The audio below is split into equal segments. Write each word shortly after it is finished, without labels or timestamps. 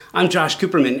I'm Josh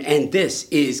Cooperman, and this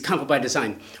is Convo by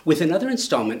Design, with another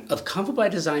installment of Convo by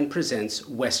Design presents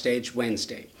WestEdge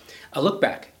Wednesday, a look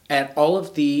back at all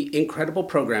of the incredible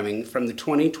programming from the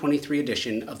 2023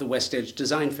 edition of the WestEdge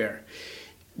Design Fair.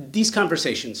 These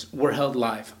conversations were held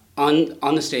live on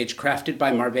the stage crafted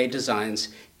by Marbe Designs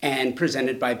and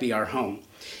presented by BR Home.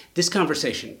 This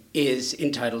conversation is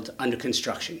entitled Under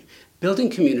Construction, Building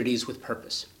Communities with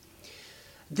Purpose.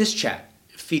 This chat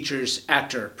features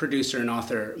actor, producer, and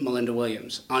author Melinda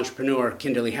Williams, entrepreneur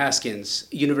Kinderly Haskins,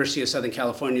 University of Southern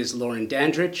California's Lauren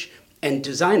Dandridge, and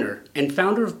designer and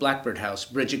founder of Blackbird House,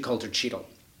 Bridget Coulter-Cheadle.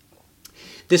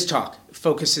 This talk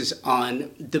focuses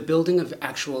on the building of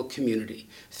actual community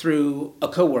through a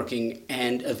co-working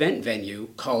and event venue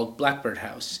called Blackbird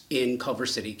House in Culver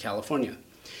City, California.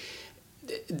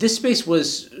 This space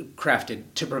was crafted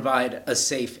to provide a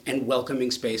safe and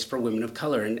welcoming space for women of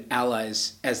color and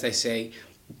allies, as they say,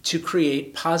 to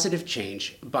create positive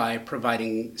change by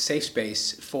providing safe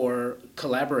space for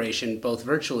collaboration both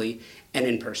virtually and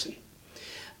in person.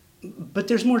 But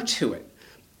there's more to it.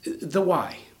 The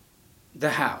why,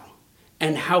 the how,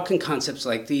 and how can concepts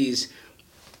like these,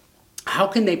 how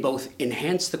can they both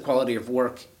enhance the quality of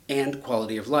work and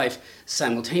quality of life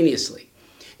simultaneously?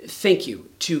 Thank you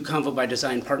to Convo by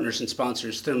Design partners and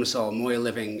sponsors, Thermosol, Moya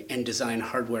Living, and Design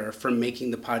Hardware for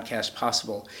making the podcast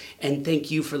possible. And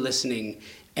thank you for listening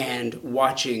and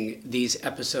watching these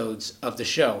episodes of the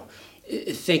show.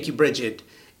 Thank you, Bridget,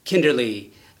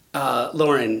 Kinderly,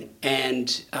 Lauren,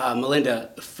 and Melinda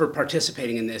for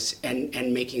participating in this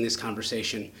and making this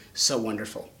conversation so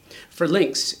wonderful. For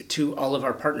links to all of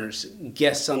our partners,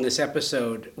 guests on this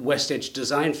episode, WestEdge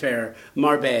Design Fair,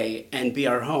 Marbe, and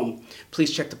BR Home,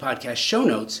 please check the podcast show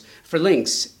notes for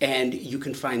links, and you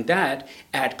can find that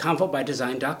at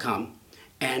convobydesign.com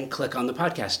and click on the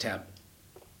podcast tab.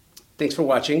 Thanks for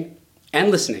watching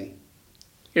and listening.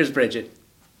 Here's Bridget.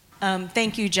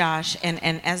 Thank you, Josh. And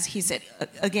as he said,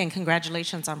 again,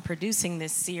 congratulations on producing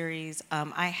this series.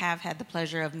 I have had the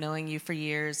pleasure of knowing you for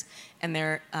years, and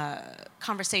their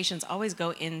conversations always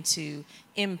go into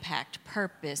impact,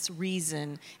 purpose,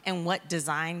 reason, and what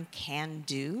design can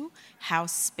do, how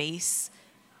space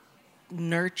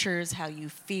nurtures how you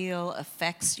feel,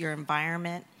 affects your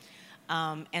environment.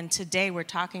 And today we're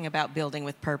talking about building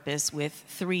with purpose with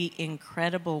three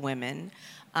incredible women.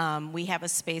 We have a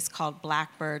space called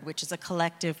Blackbird, which is a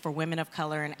collective for women of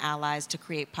color and allies to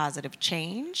create positive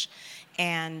change.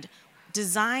 And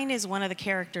design is one of the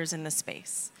characters in the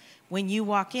space. When you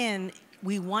walk in,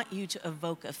 we want you to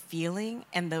evoke a feeling.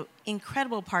 And the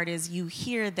incredible part is you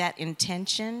hear that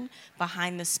intention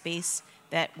behind the space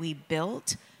that we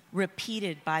built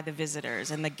repeated by the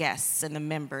visitors and the guests and the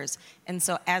members. And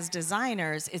so as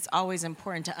designers, it's always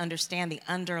important to understand the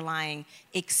underlying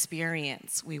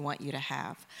experience we want you to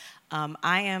have.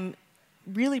 I am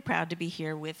really proud to be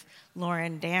here with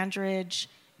Lauren Dandridge,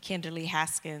 Kinderly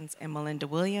Haskins, and Melinda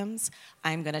Williams.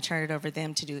 I'm going to turn it over to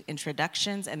them to do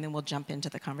introductions, and then we'll jump into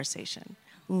the conversation.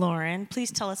 Lauren, please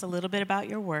tell us a little bit about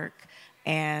your work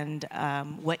and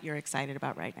what you're excited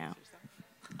about right now.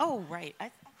 Oh, right.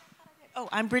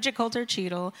 I'm Bridget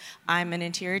Coulter-Cheadle. I'm an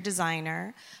interior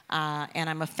designer, and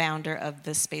I'm a founder of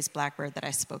the Space Blackbird that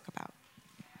I spoke about.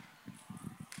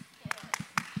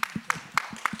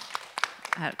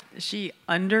 She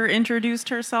under-introduced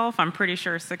herself. I'm pretty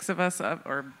sure 6 of us,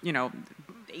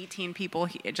 18 people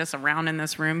just around in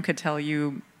this room could tell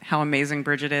you how amazing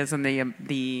Bridget is and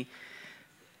the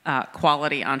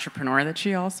quality entrepreneur that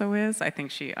she also is. I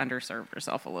think she underserved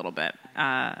herself a little bit.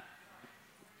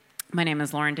 My name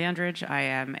is Lauren Dandridge. I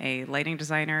am a lighting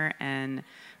designer and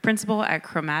principal at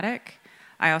Chromatic.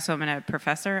 I also am a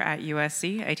professor at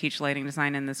USC. I teach lighting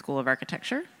design in the School of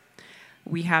Architecture.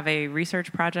 We have a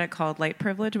research project called Light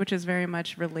Privilege, which is very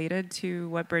much related to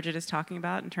what Bridget is talking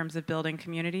about in terms of building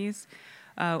communities.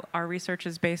 Our research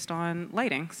is based on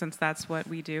lighting, since that's what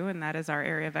we do and that is our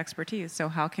area of expertise. So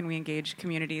how can we engage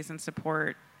communities and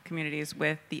support communities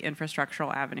with the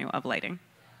infrastructural avenue of lighting?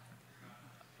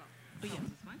 Oh, yes.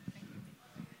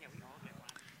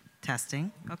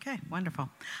 Testing. Okay, wonderful.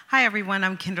 Hi, everyone.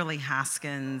 I'm Kinderly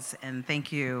Haskins, and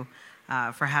thank you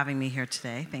for having me here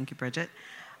today. Thank you, Bridget.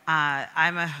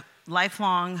 I'm a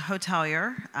lifelong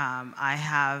hotelier. I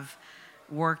have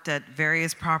worked at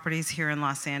various properties here in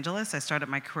Los Angeles. I started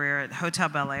my career at Hotel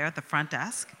Bel Air at the front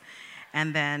desk,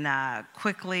 and then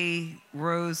quickly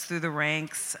rose through the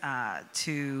ranks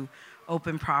to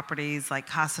open properties like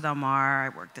Casa del Mar. I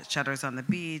worked at Shutters on the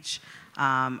Beach.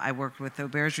 I worked with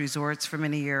Auberge Resorts for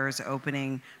many years,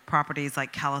 opening properties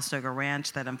like Calistoga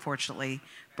Ranch that unfortunately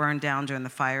burned down during the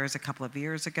fires a couple of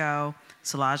years ago,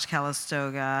 Solage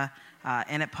Calistoga,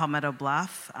 and at Palmetto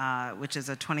Bluff, which is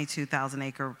a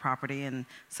 22,000-acre property in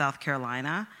South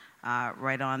Carolina,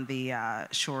 right on the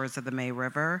shores of the May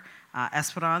River,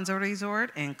 Esperanza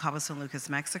Resort in Cabo San Lucas,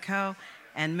 Mexico,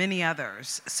 and many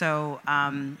others. So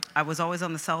I was always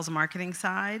on the sales and marketing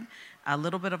side, a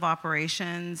little bit of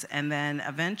operations, and then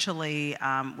eventually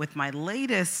with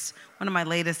one of my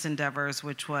latest endeavors,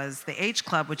 which was the H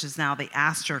Club, which is now the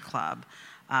Astor Club,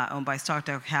 owned by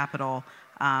Stockdale Capital.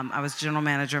 I was general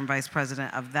manager and vice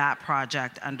president of that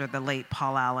project under the late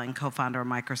Paul Allen, co-founder of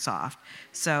Microsoft.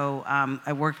 So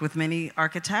I worked with many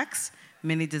architects,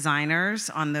 many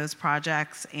designers on those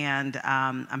projects, and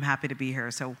I'm happy to be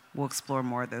here. So we'll explore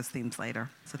more of those themes later.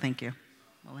 So thank you.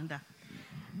 Melinda.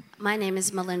 My name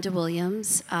is Melinda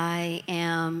Williams. I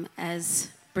am,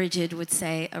 as Bridget would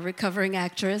say, a recovering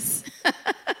actress.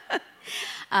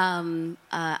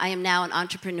 I am now an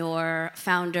entrepreneur,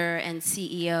 founder, and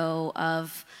CEO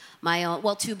of my own,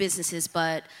 well, two businesses,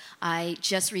 but I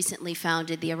just recently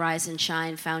founded the Arise and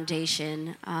Shine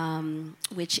Foundation,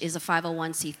 which is a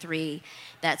 501c3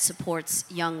 that supports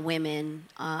young women,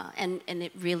 and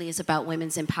it really is about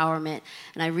women's empowerment.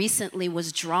 And I recently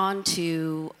was drawn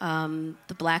to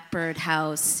the Blackbird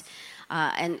House.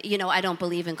 And, you know, I don't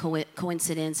believe in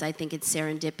coincidence. I think it's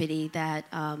serendipity that,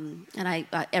 and I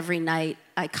every night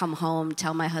I come home,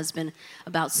 tell my husband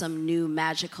about some new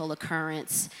magical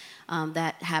occurrence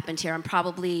that happened here. I'm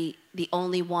probably the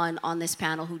only one on this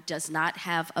panel who does not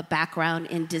have a background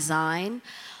in design,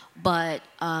 but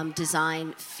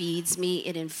design feeds me,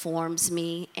 it informs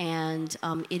me, and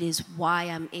it is why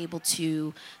I'm able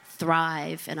to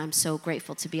thrive. And I'm so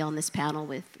grateful to be on this panel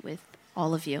with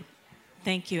all of you.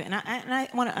 Thank you. And I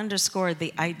want to underscore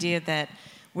the idea that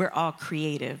we're all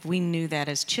creative. We knew that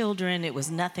as children. It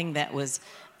was nothing that was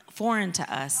foreign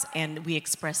to us, and we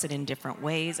express it in different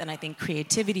ways. And I think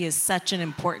creativity is such an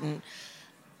important,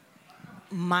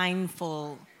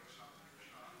 mindful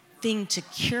thing to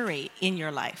curate in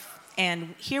your life.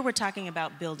 And here we're talking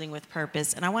about building with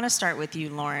purpose. And I want to start with you,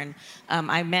 Lauren.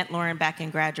 I met Lauren back in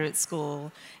graduate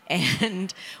school,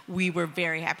 and we were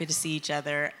very happy to see each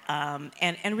other,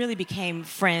 and really became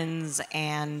friends.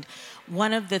 And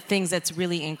one of the things that's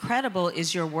really incredible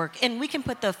is your work. And we can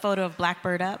put the photo of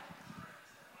Blackbird up.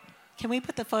 Can we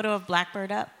put the photo of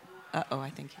Blackbird up? Uh-oh,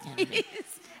 I think you can.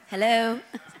 Hello.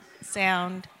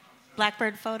 Sound.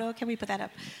 Blackbird photo, can we put that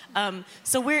up?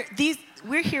 So we're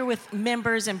here with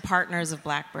members and partners of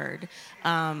Blackbird,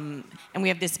 and we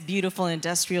have this beautiful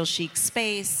industrial chic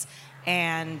space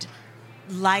and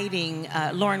lighting.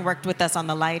 Lauren worked with us on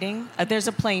the lighting. There's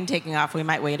a plane taking off. We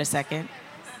might wait a second.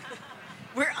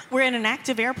 We're in an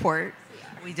active airport.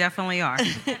 We definitely are.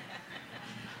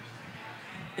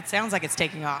 It sounds like it's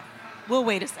taking off. We'll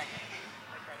wait a second.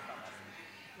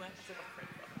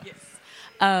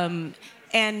 Yes.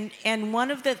 And one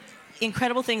of the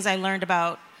incredible things I learned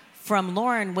about from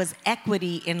Lauren was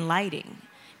equity in lighting.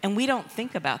 And we don't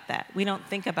think about that. We don't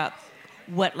think about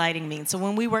what lighting means. So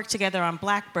when we work together on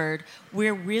Blackbird,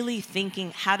 we're really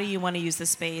thinking, how do you want to use the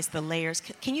space, the layers?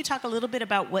 Can you talk a little bit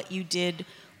about what you did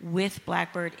with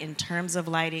Blackbird in terms of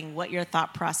lighting, what your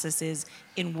thought process is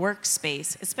in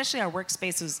workspace, especially our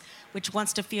workspaces, which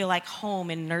wants to feel like home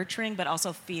and nurturing, but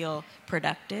also feel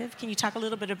productive? Can you talk a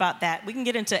little bit about that? We can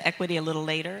get into equity a little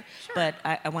later, sure. But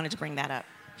I wanted to bring that up.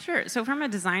 Sure. So from a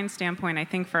design standpoint, I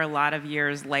think for a lot of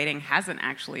years, lighting hasn't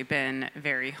actually been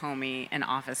very homey in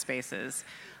office spaces.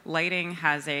 Lighting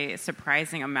has a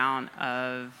surprising amount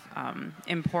of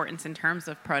importance in terms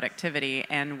of productivity.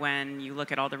 And when you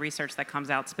look at all the research that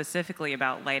comes out specifically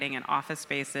about lighting in office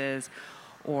spaces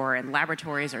or in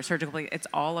laboratories or surgical, it's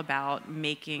all about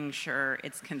making sure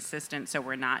it's consistent so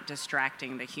we're not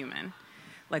distracting the human.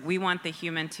 Like, we want the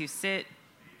human to sit,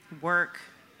 work,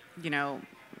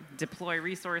 deploy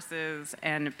resources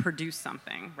and produce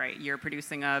something, right? You're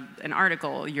producing an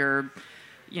article, you're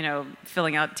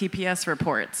filling out TPS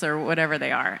reports or whatever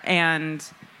they are. And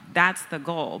that's the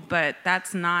goal. But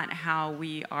that's not how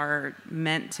we are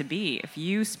meant to be. If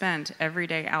you spent every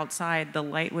day outside, the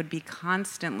light would be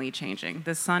constantly changing.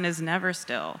 The sun is never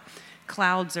still.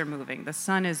 Clouds are moving. The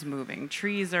sun is moving.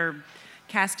 Trees are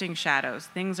casting shadows.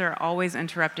 Things are always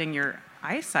interrupting your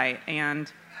eyesight.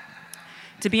 And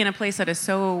to be in a place that is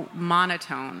so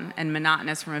monotone and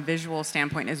monotonous from a visual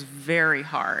standpoint is very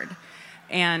hard.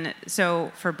 And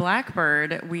so for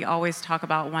Blackbird, we always talk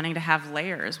about wanting to have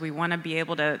layers. We want to be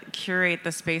able to curate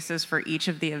the spaces for each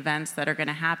of the events that are going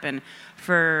to happen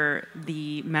for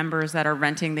the members that are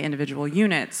renting the individual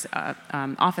units,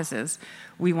 offices.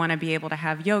 We want to be able to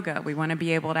have yoga. We want to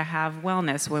be able to have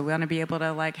wellness. We want to be able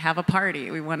to like have a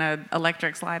party. We want to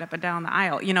electric slide up and down the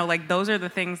aisle. You know, like those are the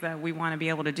things that we want to be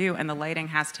able to do, and the lighting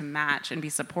has to match and be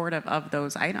supportive of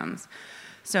those items.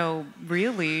 So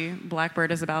really,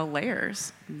 Blackbird is about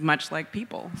layers, much like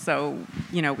people. So,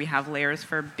 you know, we have layers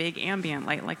for big ambient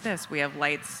light like this. We have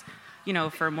lights, you know,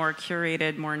 for more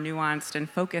curated, more nuanced and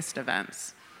focused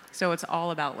events. So it's all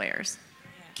about layers.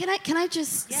 Can I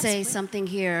just say something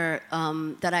here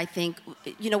that I think,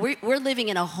 you know, we're living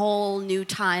in a whole new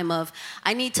time of,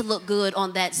 I need to look good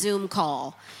on that Zoom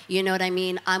call. You know what I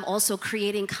mean? I'm also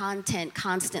creating content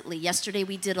constantly. Yesterday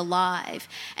we did a live,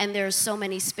 and there's so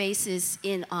many spaces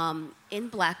in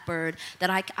Blackbird that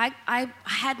I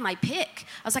had my pick.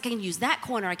 I was like, I can use that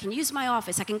corner, I can use my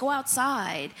office, I can go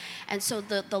outside. And so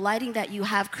the lighting that you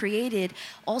have created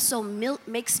also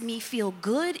makes me feel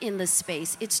good in the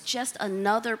space. It's just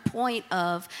another point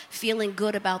of feeling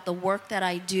good about the work that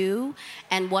I do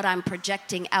and what I'm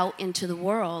projecting out into the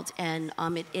world. And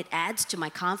it adds to my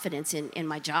confidence in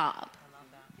my job.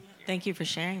 Thank you for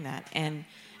sharing that. And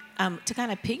to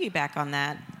kind of piggyback on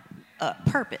that,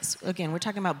 purpose. Again, we're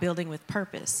talking about building with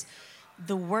purpose.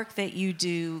 The work that you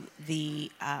do,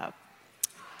 the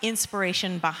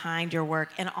inspiration behind your work,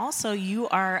 and also you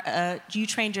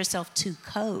trained yourself to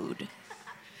code.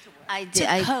 I did.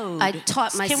 I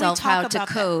taught myself how to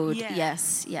code.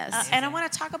 Yes. And I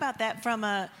want to talk about that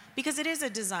because it is a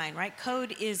design, right?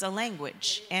 Code is a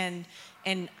language, and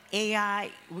AI.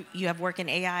 You have work in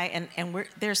AI, and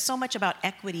there's so much about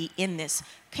equity in this.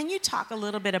 Can you talk a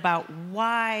little bit about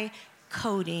why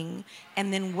coding,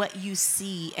 and then what you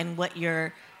see and what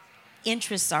your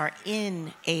interests are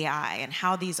in AI and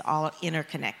how these all are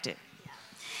interconnected?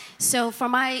 So for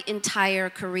my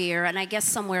entire career, and I guess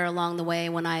somewhere along the way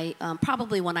when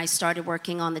I started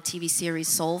working on the TV series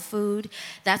Soul Food,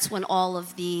 that's when all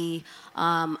of the,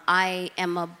 I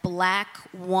am a Black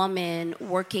woman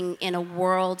working in a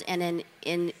world and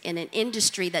in an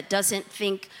industry that doesn't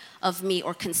think of me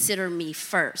or consider me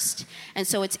first. And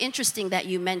so it's interesting that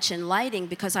you mentioned lighting,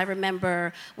 because I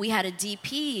remember we had a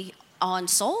DP on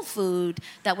Soul Food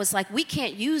that was like, we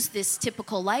can't use this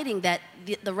typical lighting that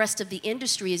the rest of the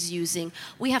industry is using.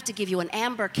 We have to give you an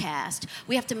amber cast.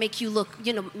 We have to make you look,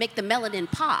 make the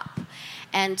melanin pop.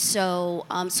 And so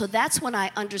that's when I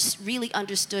really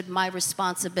understood my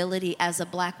responsibility as a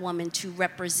Black woman to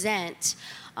represent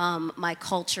my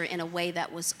culture in a way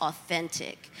that was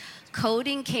authentic.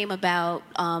 Coding came about,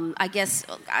 I guess,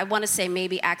 I want to say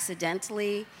maybe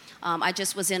accidentally. I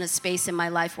just was in a space in my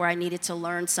life where I needed to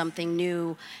learn something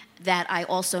new that I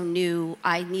also knew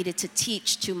I needed to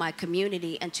teach to my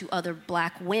community and to other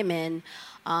Black women,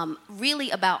 really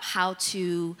about how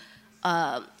to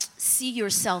see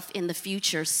yourself in the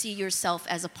future, see yourself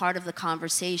as a part of the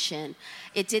conversation.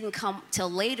 It didn't come till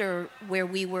later where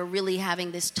we were really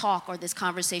having this talk or this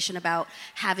conversation about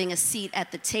having a seat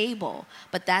at the table.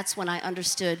 But that's when I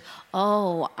understood,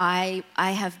 I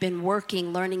have been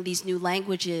learning these new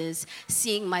languages,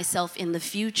 seeing myself in the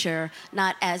future,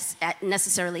 not as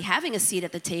necessarily having a seat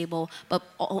at the table, but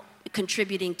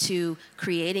contributing to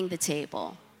creating the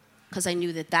table, because I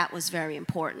knew that was very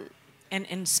important.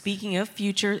 And speaking of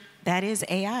future, that is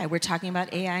AI. We're talking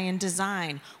about AI in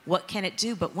design. What can it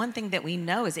do? But one thing that we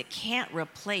know is it can't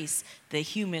replace the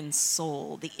human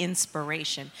soul, the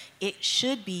inspiration. It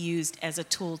should be used as a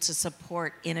tool to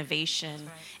support innovation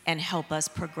and help us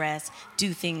progress,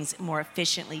 do things more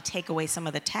efficiently, take away some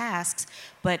of the tasks.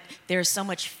 But there's so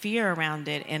much fear around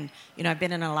it. And, I've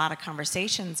been in a lot of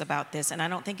conversations about this, and I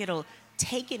don't think it'll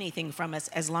take anything from us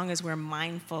as long as we're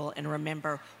mindful and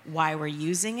remember why we're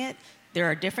using it. There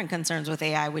are different concerns with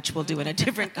AI, which we'll do in a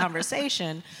different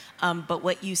conversation. But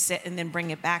what you said, and then bring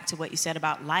it back to what you said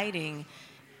about lighting,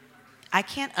 I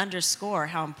can't underscore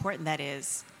how important that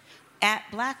is. At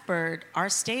Blackbird, our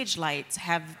stage lights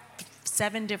have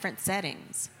 7 different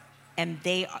settings. And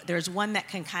there's one that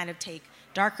can kind of take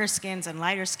darker skins and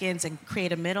lighter skins and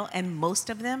create a middle, and most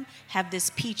of them have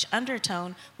this peach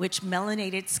undertone, which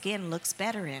melanated skin looks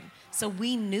better in. So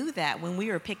we knew that when we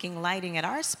were picking lighting at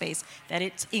our space, that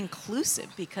it's inclusive,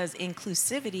 because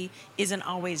inclusivity isn't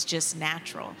always just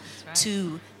natural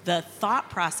to the thought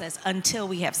process until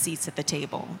we have seats at the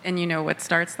table. And you know what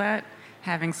starts that?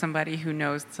 Having somebody who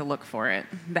knows to look for it,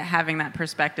 having that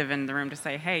perspective in the room to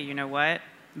say, hey, you know what?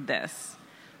 This.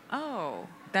 Oh,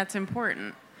 that's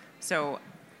important. So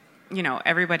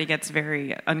everybody gets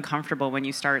very uncomfortable when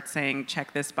you start saying,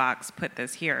 check this box, put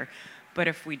this here. But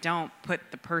if we don't put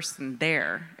the person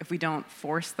there, if we don't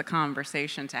force the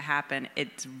conversation to happen,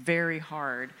 it's very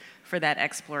hard for that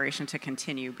exploration to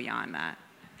continue beyond that.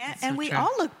 And we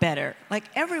all look better. Like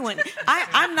everyone,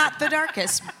 I'm not the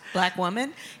darkest Black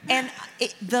woman. And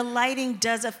the lighting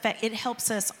does affect, it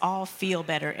helps us all feel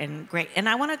better and great. And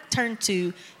I want to turn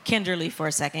to Kinderly for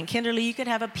a second. Kinderly, you could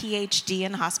have a PhD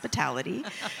in hospitality.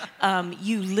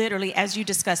 You literally, as you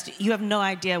discussed, you have no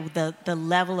idea the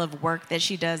level of work that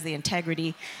she does, the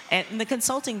integrity. And in the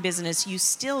consulting business, you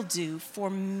still do for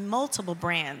multiple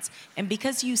brands. And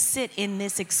because you sit in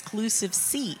this exclusive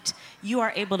seat, you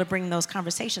are able to bring those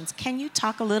conversations. Can you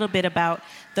talk a little bit about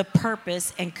the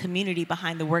purpose and community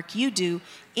behind the work you do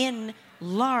in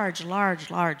large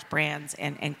brands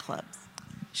and clubs?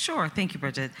 Sure. Thank you,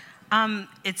 Bridget.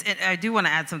 I do want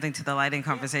to add something to the lighting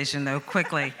conversation, though,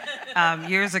 quickly.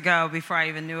 Years ago, before I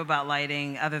even knew about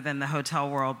lighting, other than the hotel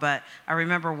world, but I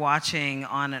remember watching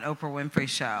on an Oprah Winfrey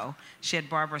show, she had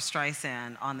Barbara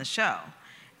Streisand on the show.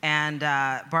 And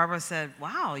Barbara said,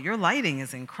 wow, your lighting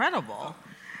is incredible.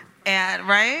 And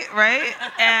right,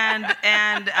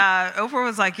 and Oprah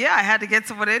was like, yeah, I had to get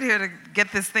someone in here to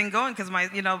get this thing going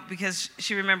because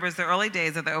she remembers the early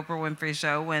days of the Oprah Winfrey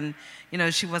show when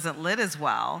she wasn't lit as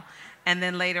well, and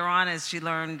then later on as she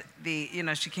learned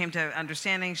she came to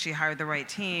understanding, she hired the right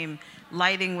team.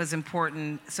 Lighting was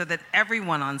important so that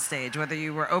everyone on stage, whether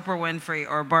you were Oprah Winfrey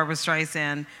or Barbara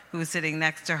Streisand, who was sitting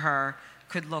next to her,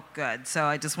 could look good. So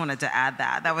I just wanted to add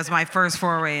that. That was my first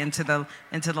foray into the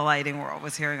lighting world,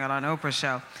 was hearing it on Oprah's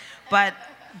show. But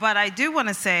I do want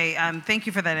to say thank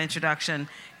you for that introduction.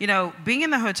 Being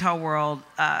in the hotel world,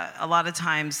 a lot of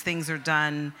times things are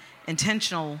done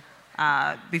intentional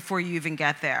before you even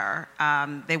get there.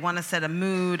 They want to set a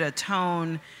mood, a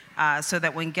tone, so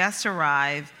that when guests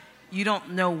arrive, you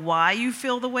don't know why you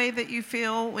feel the way that you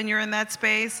feel when you're in that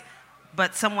space,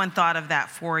 but someone thought of that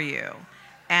for you.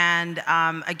 And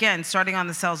again, starting on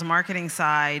the sales and marketing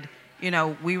side,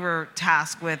 we were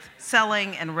tasked with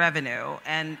selling and revenue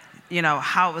and,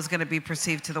 how it was going to be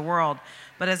perceived to the world.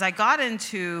 But as I got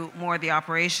into more the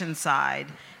operations side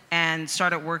and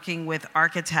started working with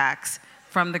architects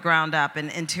from the ground up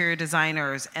and interior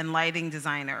designers and lighting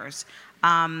designers,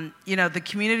 the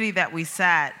community that we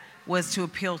set was to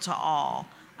appeal to all.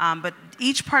 But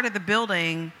each part of the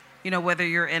building, whether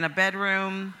you're in a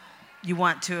bedroom, you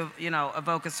want to,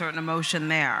 evoke a certain emotion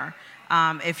there.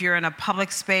 If you're in a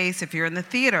public space, if you're in the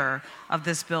theater of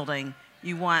this building,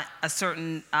 you want a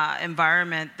certain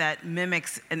environment that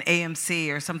mimics an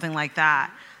AMC or something like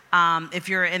that. If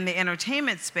you're in the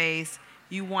entertainment space,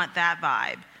 you want that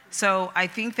vibe. So I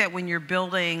think that when you're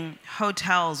building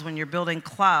hotels, when you're building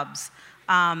clubs,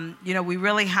 we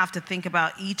really have to think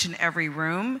about each and every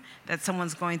room that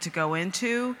someone's going to go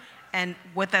into and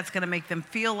what that's going to make them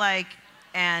feel like,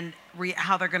 and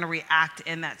how they're going to react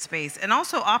in that space and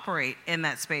also operate in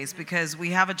that space, because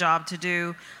we have a job to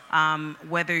do,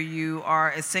 whether you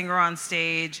are a singer on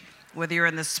stage, whether you're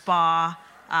in the spa,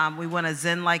 we want a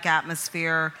zen-like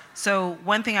atmosphere. So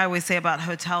one thing I always say about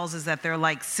hotels is that they're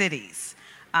like cities.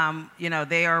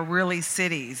 They are really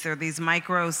cities. They're these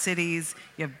micro cities.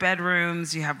 You have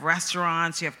bedrooms, you have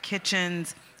restaurants, you have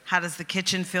kitchens. How does the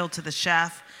kitchen feel to the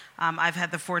chef? I've had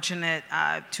the fortunate,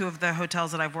 two of the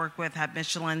hotels that I've worked with have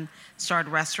Michelin-starred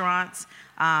restaurants,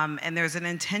 and there's an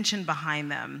intention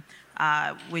behind them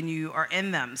when you are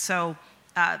in them. So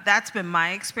that's been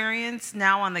my experience.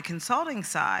 Now on the consulting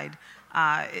side,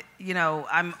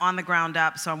 I'm on the ground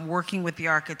up, so I'm working with the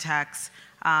architects,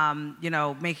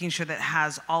 making sure that it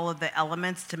has all of the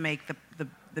elements to make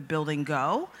the building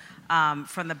go.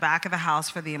 From the back of the house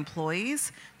for the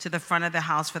employees to the front of the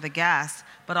house for the guests,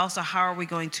 but also how are we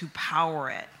going to power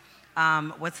it?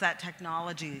 What's that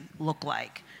technology look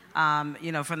like? From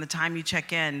the time you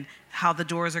check in, how the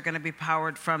doors are going to be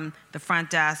powered from the front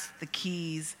desk, the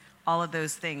keys, all of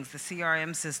those things, the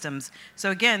CRM systems.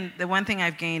 So again, the one thing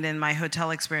I've gained in my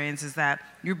hotel experience is that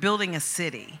you're building a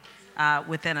city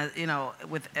within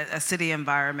with a city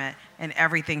environment, and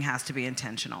everything has to be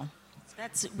intentional.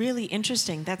 That's really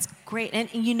interesting. That's great. And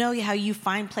how you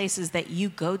find places that you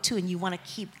go to and you want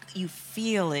to you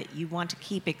feel it. You want to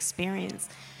keep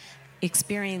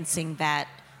experiencing that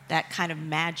kind of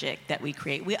magic that we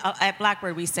create. At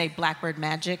Blackbird, we say Blackbird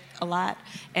magic a lot.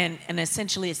 And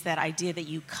essentially it's that idea that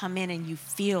you come in and you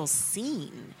feel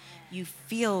seen. You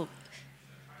feel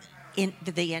in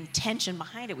the intention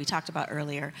behind it we talked about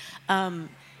earlier. And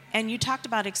you talked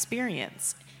about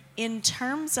experience. In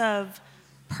terms of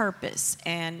purpose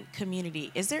and community,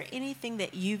 is there anything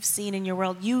that you've seen in your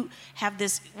world? You have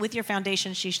this, with your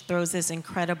foundation, she throws this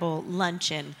incredible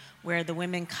luncheon where the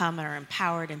women come and are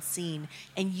empowered and seen,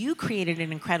 and you created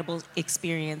an incredible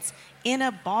experience in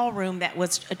a ballroom that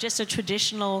was just a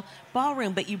traditional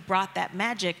ballroom, but you brought that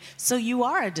magic, so you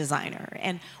are a designer.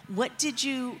 And what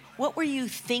were you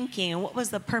thinking, and what was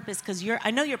the purpose? Because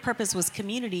I know your purpose was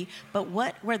community, but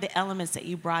what were the elements that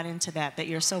you brought into that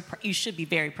you should be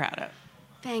very proud of?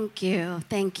 Thank you.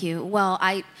 Well,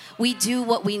 we do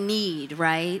what we need,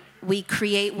 right? We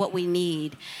create what we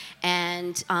need,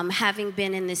 and having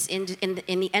been in this in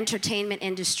the entertainment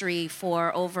industry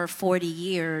for over 40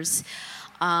 years,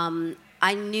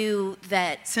 I knew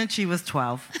that Since she was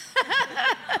 12.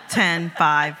 10,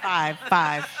 5.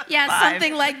 Yeah, 5.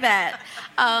 something like that.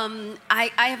 I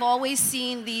have always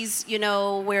seen these,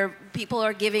 where people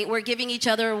we're giving each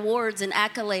other awards and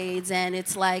accolades, and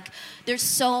it's like there's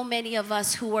so many of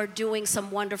us who are doing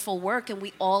some wonderful work, and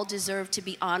we all deserve to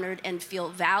be honored and feel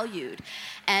valued.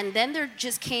 And then there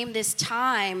just came this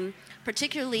time,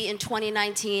 particularly in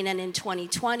 2019 and in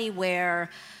 2020, where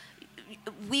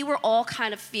we were all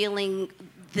kind of feeling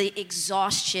the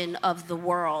exhaustion of the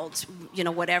world,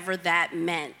 whatever that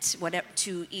meant,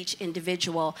 to each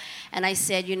individual. And I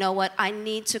said, you know what, I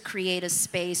need to create a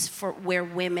space where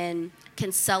women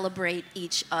can celebrate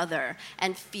each other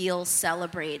and feel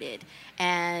celebrated.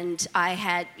 And I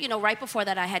had, right before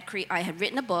that, I had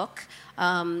written a book,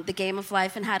 The Game of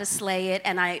Life and How to Slay It,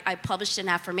 and I published an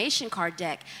affirmation card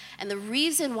deck. And the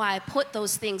reason why I put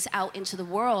those things out into the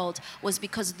world was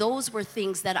because those were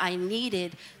things that I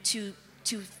needed to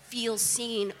feel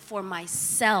seen for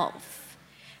myself.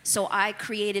 So I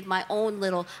created my own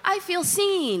little, I feel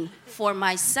seen for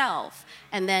myself.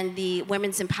 And then the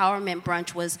Women's Empowerment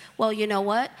Brunch was, well, you know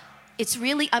what? It's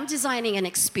really, I'm designing an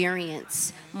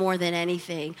experience more than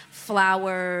anything.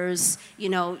 Flowers,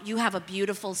 you have a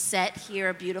beautiful set here,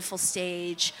 a beautiful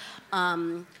stage.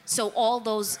 So all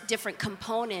those different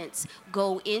components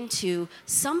go into,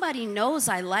 somebody knows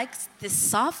I like this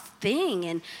soft thing,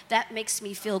 and that makes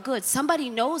me feel good. Somebody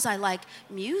knows I like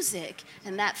music,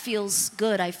 and that feels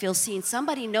good. I feel seen.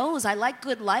 Somebody knows I like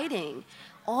good lighting.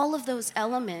 All of those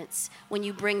elements, when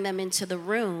you bring them into the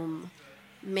room,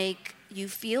 make you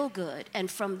feel good.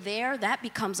 And from there, that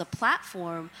becomes a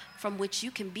platform from which you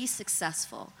can be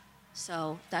successful.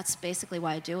 So that's basically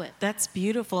why I do it. That's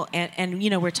beautiful. And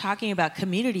we're talking about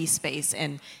community space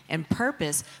and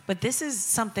purpose, but this is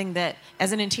something that,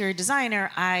 as an interior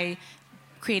designer, I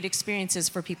create experiences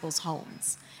for people's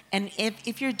homes. And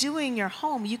if you're doing your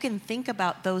home, you can think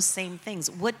about those same things.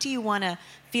 What do you want to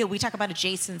feel? We talk about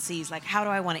adjacencies, like how do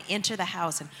I want to enter the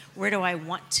house, and where do I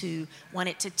want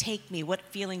it to take me? What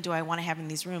feeling do I want to have in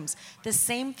these rooms? The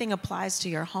same thing applies to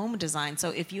your home design.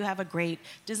 So if you have a great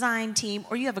design team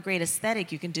or you have a great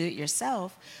aesthetic, you can do it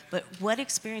yourself. But what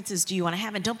experiences do you want to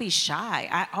have? And don't be shy.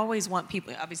 I always want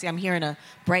people, obviously I'm here in a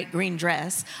bright green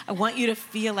dress. I want you to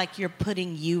feel like you're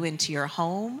putting you into your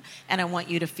home, and I want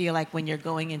you to feel like when you're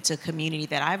going into a community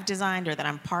that I've designed or that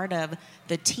I'm part of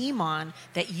the team on,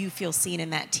 that you feel seen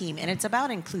in that team. And it's about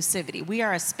inclusivity. We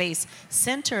are a space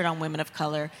centered on women of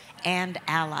color and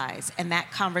allies. And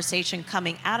that conversation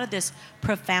coming out of this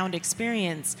profound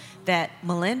experience that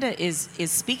Melinda is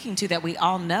speaking to, that we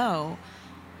all know,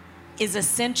 is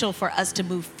essential for us to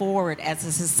move forward as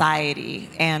a society.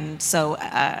 And so,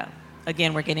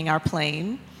 again, we're getting our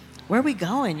plane. Where are we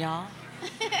going, y'all?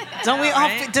 Don't we all?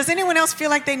 Right? Does anyone else feel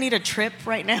like they need a trip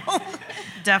right now?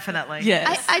 Definitely.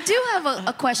 Yes. I do have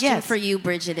a question Yes. for you,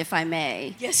 Bridget, if I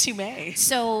may. Yes, you may.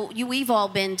 So we've all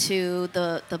been to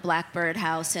the Blackbird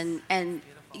House, and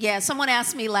yeah, someone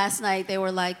asked me last night. They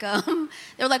were like,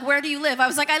 where do you live? I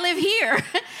was like, I live here,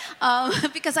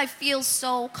 because I feel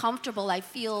so comfortable. I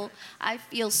feel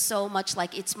so much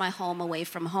like it's my home away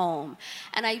from home,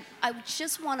 and I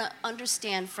just want to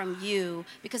understand from you,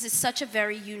 because it's such a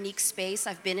very unique space.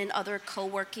 I've been in other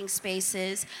co-working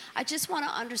spaces. I just want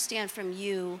to understand from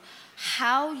you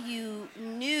how you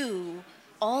knew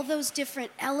all those different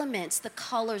elements, the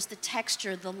colors, the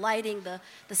texture, the lighting,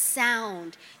 the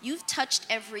sound. You've touched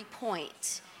every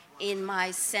point in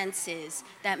my senses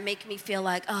that make me feel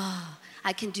like,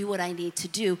 I can do what I need to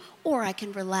do, or I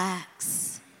can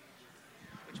relax.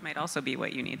 Which might also be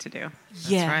what you need to do.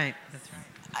 Yeah. That's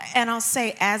right. And I'll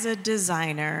say, as a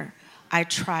designer, I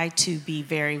try to be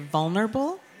very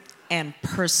vulnerable and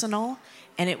personal.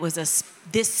 And it was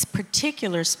this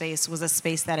particular space was a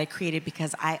space that I created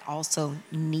because I also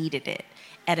needed it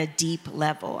at a deep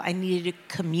level. I needed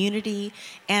a community.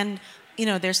 And,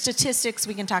 there's statistics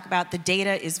we can talk about. The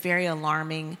data is very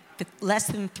alarming. Less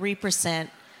than 3%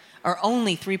 or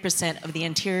only 3% of the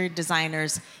interior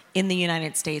designers in the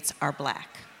United States are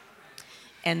Black.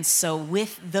 And so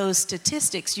with those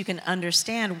statistics, you can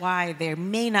understand why there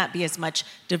may not be as much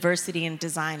diversity in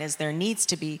design as there needs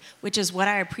to be, which is what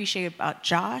I appreciate about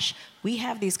Josh. We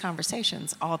have these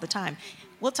conversations all the time.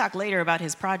 We'll talk later about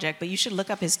his project, but you should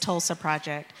look up his Tulsa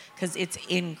project because it's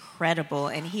incredible,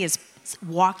 and he is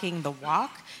walking the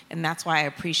walk, and that's why I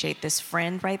appreciate this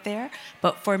friend right there.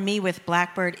 But for me with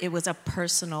Blackbird, it was a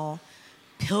personal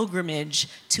pilgrimage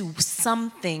to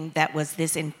something that was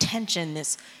this intention,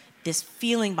 this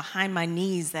feeling behind my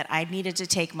knees that I needed to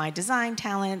take my design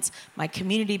talents, my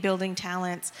community building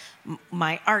talents,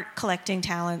 my art collecting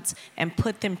talents, and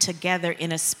put them together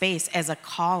in a space as a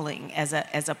calling, as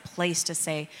a place to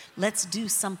say, let's do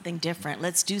something different,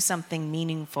 let's do something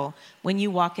meaningful. When you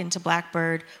walk into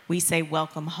Blackbird, we say,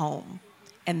 welcome home.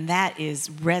 And that is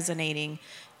resonating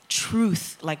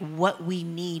truth, like what we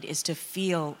need is to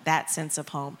feel that sense of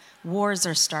home. Wars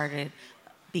are started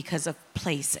because of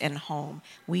place and home.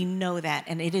 We know that,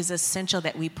 and it is essential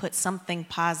that we put something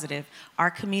positive. Our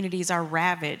communities are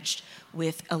ravaged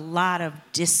with a lot of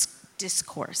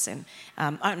discourse, and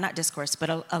not discourse,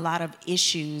 but a lot of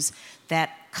issues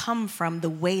that come from the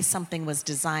way something was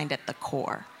designed at the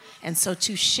core. And so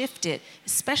to shift it,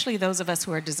 especially those of us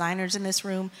who are designers in this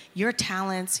room, your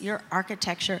talents, your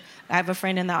architecture. I have a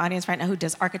friend in the audience right now who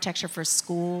does architecture for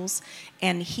schools,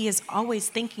 and he is always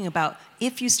thinking about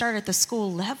if you start at the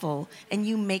school level and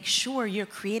you make sure you're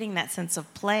creating that sense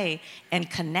of play and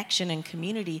connection and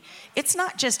community, it's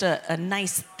not just a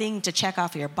nice thing to check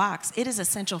off your box. It is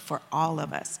essential for all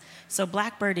of us. So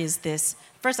Blackbird is this.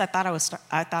 First, I thought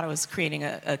I was creating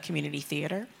a community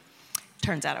theater.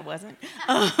 Turns out it wasn't.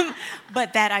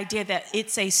 But that idea that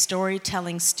it's a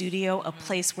storytelling studio, a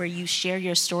place where you share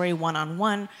your story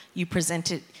one-on-one, you present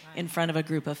it in front of a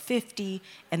group of 50,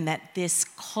 and that this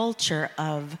culture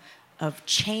of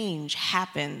change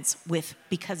happens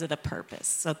because of the purpose.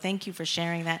 So thank you for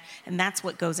sharing that. And that's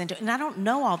what goes into it. And I don't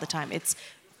know all the time. It's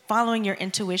following your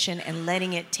intuition and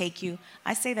letting it take you.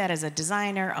 I say that as a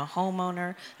designer, a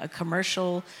homeowner, a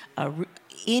commercial,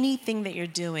 anything that you're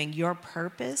doing, your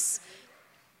purpose,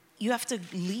 you have to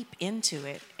leap into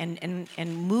it and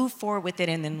move forward with it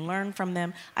and then learn from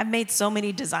them. I've made so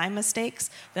many design mistakes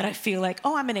that I feel like,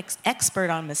 oh, I'm an expert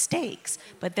on mistakes,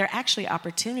 but they're actually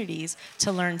opportunities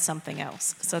to learn something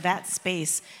else. So that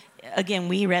space, again,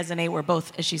 we resonate. We're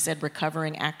both, as she said,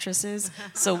 recovering actresses.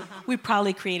 So we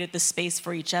probably created the space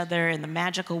for each other in the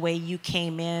magical way you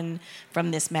came in from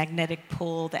this magnetic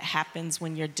pull that happens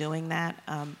when you're doing that,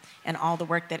 and all the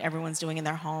work that everyone's doing in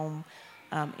their home.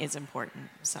 Is important.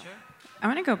 So, sure. I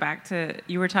want to go back to,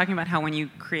 you were talking about how when you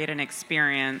create an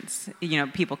experience,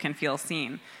 people can feel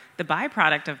seen. The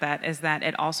byproduct of that is that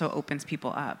it also opens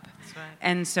people up. That's right.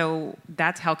 And so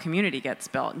that's how community gets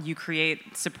built. You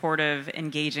create supportive,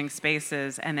 engaging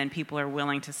spaces, and then people are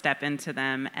willing to step into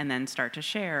them and then start to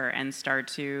share and start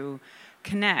to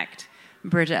connect.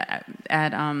 Bridget,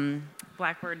 at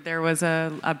Blackbird, there was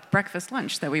a breakfast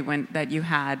lunch that you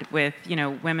had with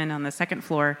women on the second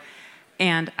floor.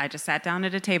 And I just sat down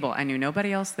at a table. I knew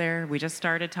nobody else there. We just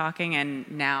started talking, and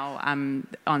now I'm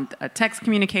on a text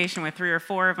communication with 3 or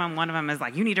 4 of them. One of them is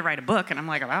like, you need to write a book. And I'm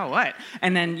like, oh, what?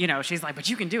 And then, she's like, but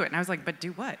you can do it. And I was like, but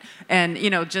do what? And,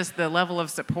 just the level of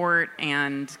support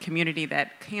and community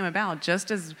that came about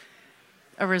just as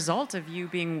a result of you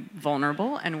being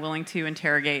vulnerable and willing to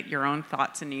interrogate your own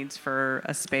thoughts and needs for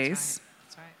a space.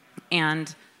 That's right.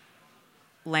 And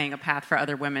laying a path for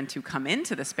other women to come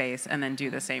into the space and then do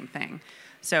the same thing.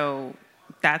 So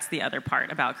that's the other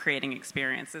part about creating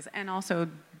experiences and also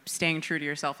staying true to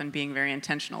yourself and being very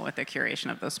intentional with the curation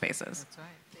of those spaces. That's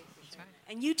right. That's right.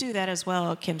 And you do that as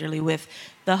well, Kimberly, with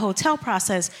the hotel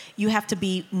process. You have to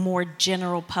be more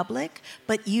general public,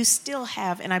 but you still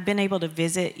have, and I've been able to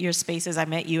visit your spaces. I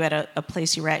met you at a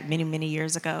place you were at many, many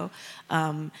years ago.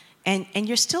 And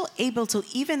you're still able to,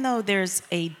 even though there's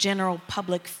a general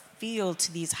public feel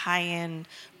to these high-end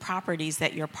properties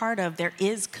that you're part of, there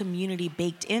is community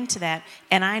baked into that,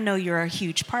 and I know you're a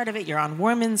huge part of it. You're on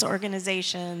women's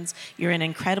organizations, you're in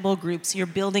incredible groups, you're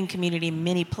building community in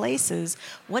many places.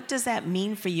 What does that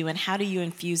mean for you, and how do you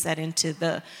infuse that into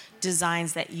the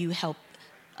designs that you help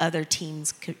other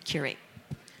teams curate?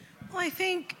 Well, I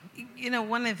think,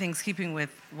 one of the things, keeping with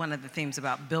one of the themes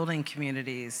about building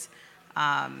communities,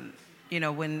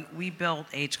 when we built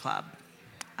Age Club,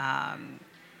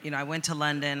 I went to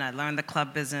London. I learned the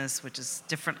club business, which is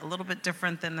different, a little bit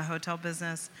different than the hotel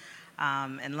business.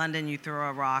 In London, you throw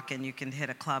a rock and you can hit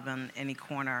a club on any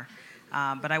corner.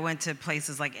 But I went to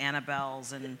places like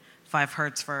Annabelle's and Five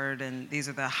Hertzford, and these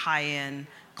are the high-end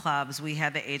clubs. We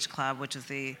had the Age Club, which is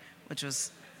the which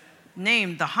was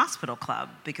named the Hospital Club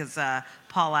because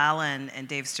Paul Allen and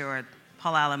Dave Stewart,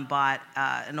 Paul Allen bought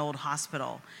an old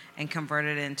hospital and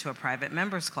converted it into a private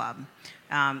members club.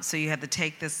 So you had to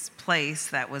take this place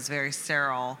that was very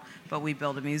sterile, but we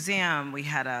built a museum. We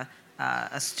had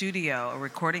a studio, a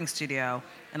recording studio,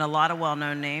 and a lot of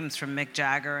well-known names from Mick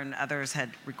Jagger and others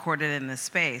had recorded in this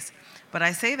space. But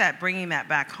I say that, bringing that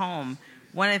back home,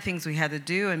 one of the things we had to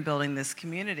do in building this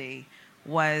community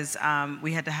was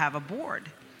we had to have a board.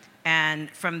 And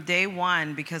from day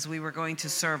one, because we were going to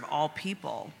serve all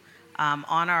people,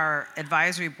 on our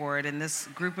advisory board, and this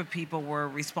group of people were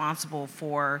responsible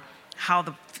for how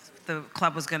the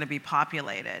club was going to be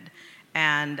populated.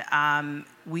 And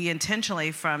we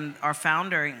intentionally, from our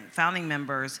founding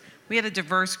members, we had a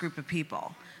diverse group of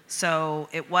people. So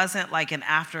it wasn't like an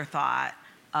afterthought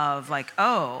of like,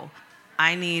 oh,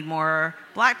 I need more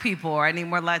Black people, or I need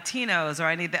more Latinos, or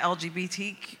I need the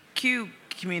LGBTQ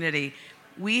community.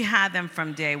 We had them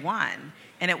from day one.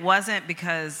 And it wasn't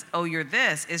because, oh, you're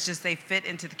this. It's just they fit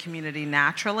into the community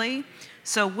naturally.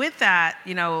 So with that,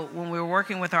 you know, when we were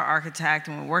working with our architect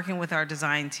and we were working with our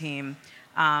design team,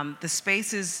 the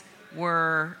spaces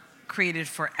were created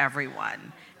for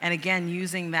everyone. And again,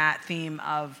 using that theme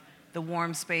of the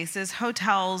warm spaces,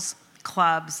 hotels,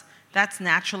 clubs, that's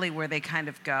naturally where they kind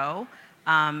of go.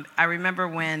 I remember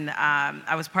when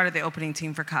I was part of the opening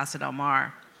team for Casa del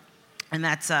Mar. And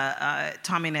that's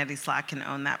Tommy and Eddie Slack can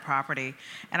own that property.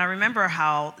 And I remember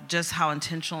how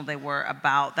intentional they were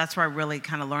about, that's where I really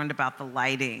kind of learned about the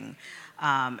lighting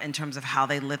in terms of how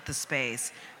they lit the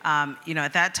space. You know,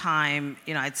 at that time,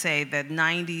 you know, I'd say the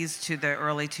 90s to the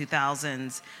early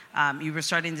 2000s, you were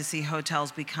starting to see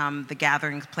hotels become the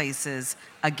gathering places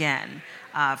again.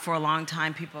 For a long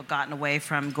time, people had gotten away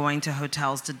from going to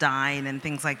hotels to dine and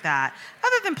things like that,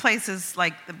 other than places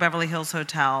like the Beverly Hills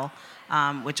Hotel,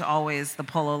 which always, the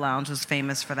Polo Lounge was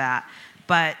famous for that.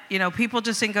 But, you know, people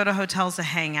just didn't go to hotels to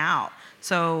hang out.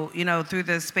 So, you know, through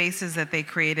the spaces that they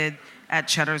created at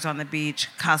Cheddar's on the Beach,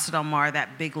 Casa del Mar,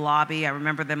 that big lobby, I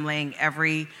remember them laying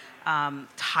every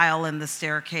tile in the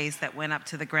staircase that went up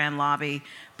to the grand lobby.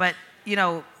 But, you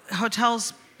know,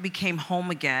 hotels became home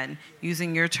again,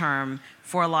 using your term,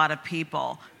 for a lot of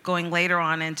people. Going later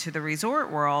on into the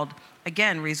resort world,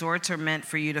 again, resorts are meant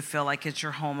for you to feel like it's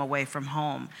your home away from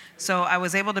home. So I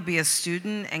was able to be a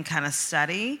student and kind of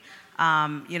study,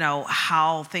 you know,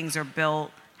 how things are built,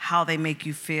 how they make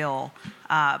you feel.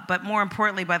 But more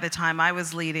importantly, by the time I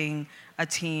was leading a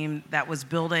team that was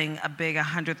building a big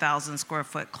 100,000 square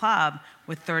foot club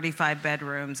with 35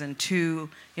 bedrooms and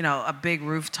a big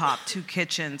rooftop, 2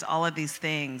 kitchens, all of these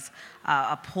things,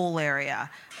 a pool area,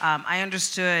 I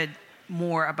understood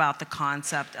more about the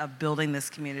concept of building this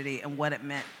community and what it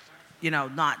meant, you know,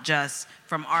 not just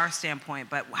from our standpoint,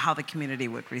 but how the community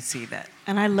would receive it.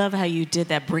 And I love how you did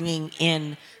that, bringing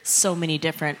in so many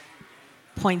different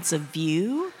points of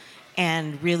view,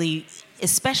 and really,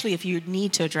 especially if you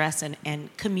need to address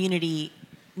and community,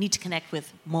 need to connect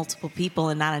with multiple people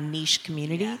and not a niche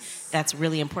community. Yes. That's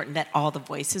really important that all the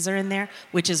voices are in there,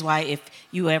 which is why if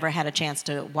you ever had a chance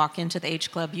to walk into the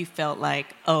H Club, you felt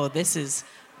like, oh, this is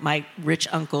my rich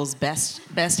uncle's best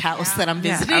house that I'm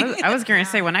visiting. Yeah, I was going to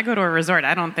say, when I go to a resort,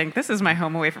 I don't think this is my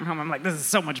home away from home. I'm like, this is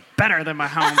so much better than my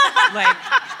home. Like,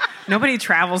 nobody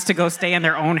travels to go stay in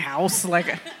their own house.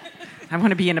 Like, I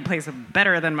want to be in a place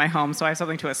better than my home, so I have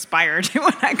something to aspire to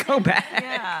when I go back.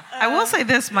 Yeah, I will say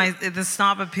this: the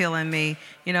snob appeal in me.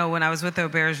 You know, when I was with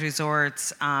Auberge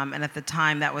Resorts, and at the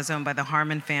time that was owned by the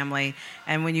Harmon family,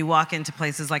 and when you walk into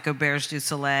places like Auberge du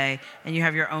Soleil, and you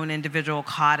have your own individual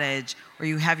cottage, or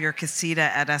you have your casita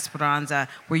at Esperanza,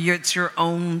 where it's your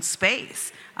own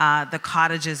space. The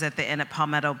cottages at the inn at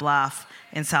Palmetto Bluff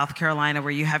in South Carolina,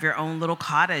 where you have your own little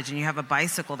cottage and you have a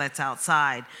bicycle that's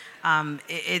outside.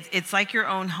 It's like your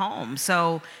own home.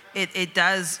 So it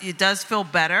does feel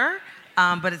better,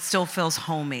 but it still feels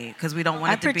homey because we don't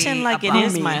want it to be. I pretend like it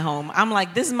is my home. I'm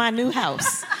like, this is my new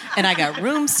house, and I got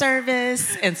room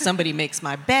service, and somebody makes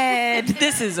my bed.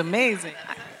 This is amazing.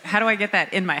 How do I get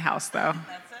that in my house, though?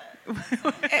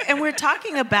 And we're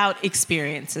talking about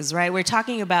experiences, right? We're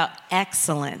talking about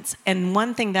excellence. And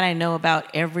one thing that I know about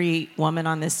every woman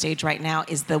on this stage right now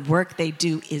is the work they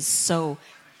do is so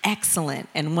excellent.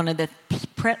 And one of the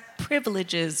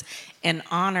privileges and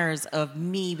honors of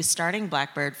me starting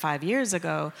Blackbird 5 years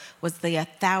ago was the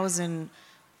 1,000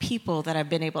 people that I've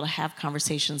been able to have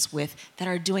conversations with that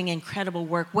are doing incredible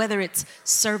work, whether it's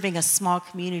serving a small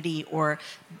community or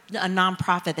a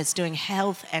nonprofit that's doing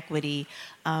health equity.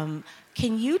 Can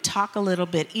you talk a little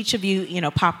bit, each of you,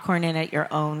 popcorn in at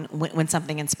your own when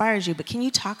something inspires you, but can you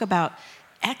talk about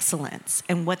excellence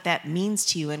and what that means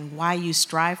to you and why you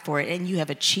strive for it, and you have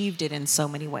achieved it in so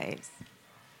many ways.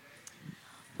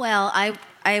 Well,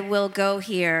 I will go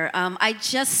here. I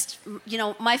just,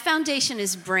 my foundation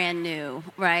is brand new,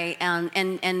 right? And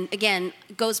again,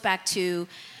 it goes back to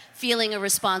feeling a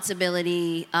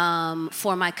responsibility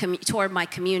toward my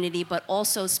community, but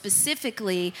also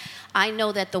specifically, I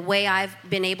know that the way I've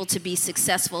been able to be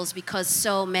successful is because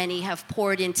so many have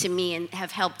poured into me and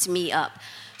have helped me up.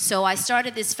 So I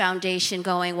started this foundation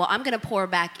going, well, I'm going to pour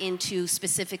back into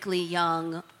specifically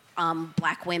young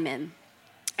Black women.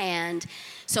 And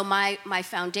so my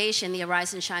foundation, the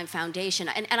Arise and Shine Foundation,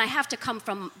 and I have to come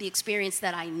from the experience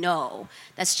that I know.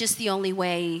 That's just the only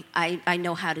way I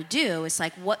know how to do. It's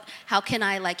like, how can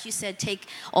I, like you said, take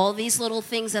all these little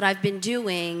things that I've been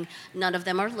doing, none of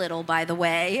them are little, by the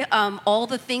way, all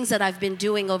the things that I've been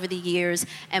doing over the years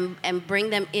and bring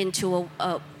them into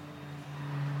a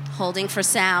holding for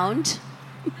sound.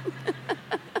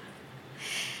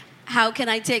 How can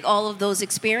I take all of those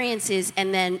experiences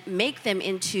and then make them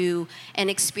into an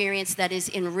experience that is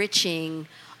enriching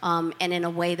and in a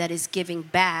way that is giving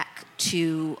back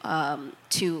to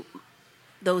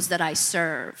those that I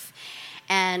serve?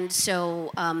 And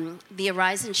so the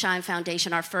Arise and Shine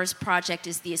Foundation, our first project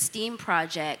is the STEAM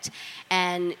project.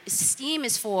 And STEAM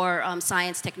is for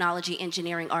science, technology,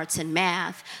 engineering, arts, and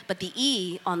math. But the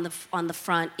E on the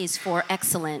front is for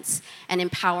excellence and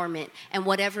empowerment and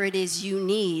whatever it is you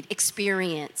need,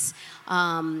 experience.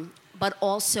 But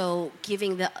also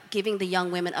giving the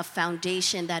young women a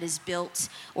foundation that is built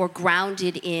or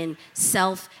grounded in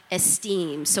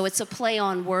self-esteem. So it's a play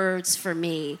on words for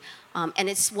me. And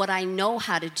it's what I know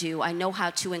how to do. I know how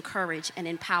to encourage and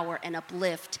empower and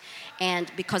uplift. And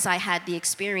because I had the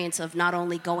experience of not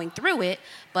only going through it,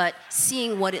 but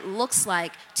seeing what it looks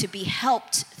like to be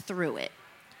helped through it.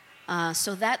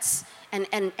 So that's, and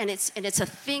it's a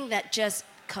thing that just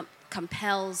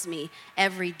compels me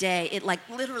every day. It like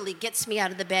literally gets me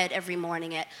out of the bed every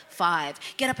morning at 5.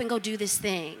 Get up and go do this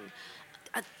thing.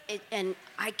 And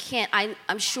I can't,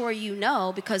 I'm sure you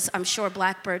know, because I'm sure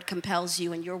Blackbird compels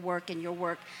you and your work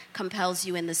compels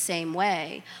you in the same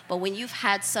way. But when you've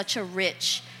had such a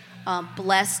rich,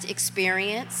 blessed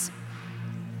experience,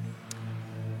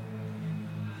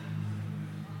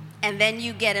 and then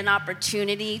you get an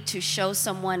opportunity to show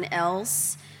someone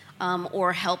else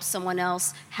or help someone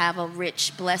else have a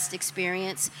rich, blessed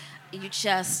experience,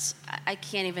 I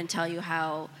can't even tell you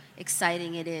how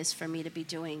exciting it is for me to be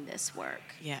doing this work.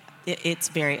 Yeah, it's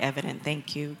very evident.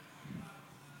 Thank you.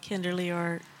 Kimberly,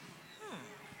 or?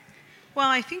 Well,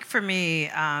 I think for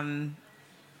me,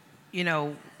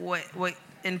 what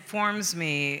informs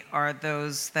me are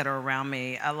those that are around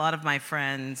me. A lot of my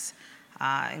friends,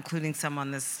 including some on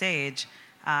this stage,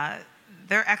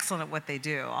 they're excellent at what they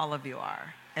do. All of you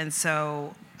are. And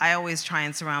so I always try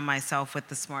and surround myself with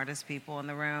the smartest people in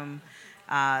the room,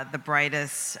 the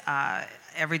brightest.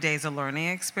 Every day is a learning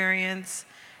experience.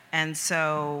 And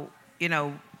so,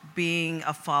 being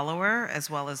a follower as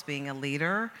well as being a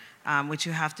leader, which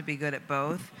you have to be good at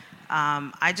both,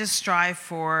 I just strive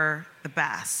for the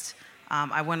best.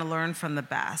 I want to learn from the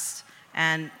best.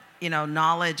 And,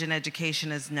 knowledge and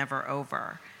education is never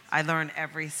over. I learn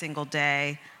every single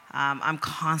day. I'm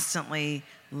constantly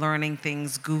learning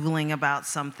things, Googling about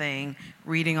something,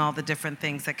 reading all the different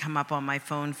things that come up on my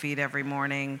phone feed every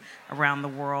morning around the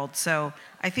world. So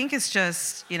I think it's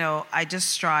just, I just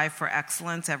strive for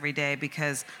excellence every day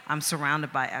because I'm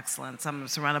surrounded by excellence. I'm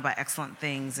surrounded by excellent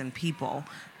things and people,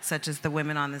 such as the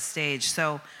women on the stage.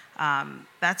 So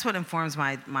that's what informs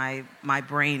my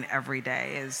brain every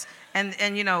day is, and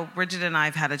Bridget and I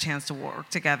have had a chance to work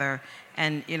together,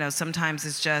 and sometimes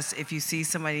it's just if you see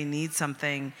somebody needs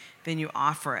something, then you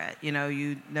offer it. You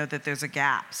know that there's a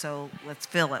gap, so let's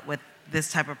fill it with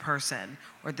this type of person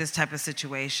or this type of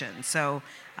situation. So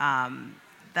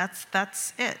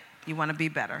that's it. You want to be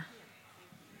better.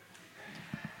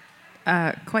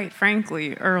 Quite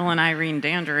frankly, Earl and Irene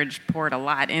Dandridge poured a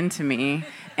lot into me,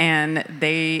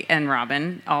 and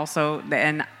Robin also,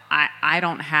 and I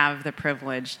don't have the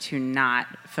privilege to not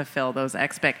fulfill those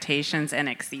expectations and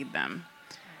exceed them.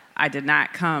 I did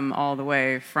not come all the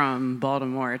way from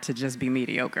Baltimore to just be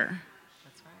mediocre.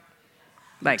 That's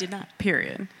right. You did not.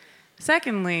 Period.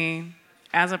 Secondly,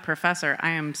 as a professor, I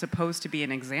am supposed to be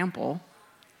an example,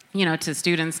 to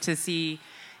students to see,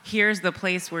 here's the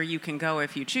place where you can go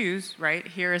if you choose, right?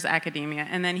 Here is academia.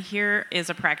 And then here is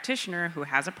a practitioner who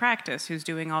has a practice, who's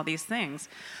doing all these things.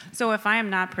 So if I am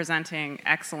not presenting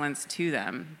excellence to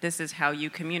them, this is how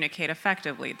you communicate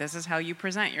effectively. This is how you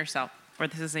present yourself. or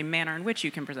this is a manner in which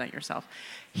you can present yourself.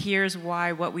 Here's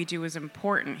why what we do is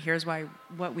important. Here's why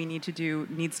what we need to do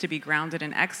needs to be grounded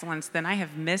in excellence. Then I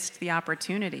have missed the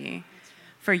opportunity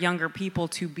for younger people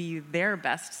to be their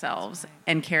best selves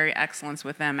and carry excellence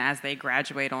with them as they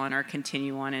graduate on or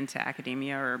continue on into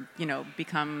academia or,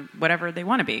 become whatever they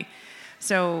want to be.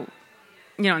 So,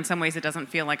 in some ways it doesn't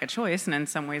feel like a choice, and in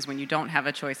some ways when you don't have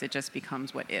a choice, it just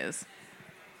becomes what is.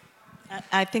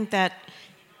 I think that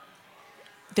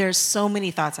there's so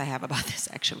many thoughts I have about this,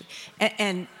 actually.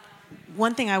 And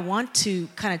one thing I want to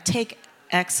kind of take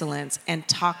excellence and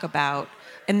talk about,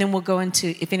 and then we'll go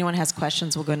into, if anyone has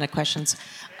questions, we'll go into questions.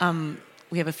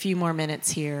 We have a few more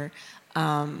minutes here,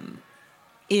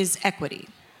 is equity.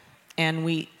 And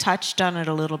we touched on it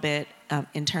a little bit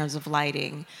in terms of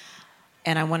lighting,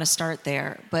 and I want to start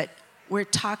there. But we're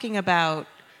talking about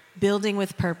building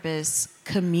with purpose,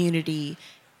 community,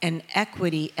 and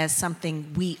equity as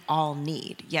something we all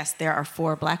need. Yes, there are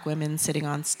 4 Black women sitting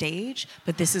on stage,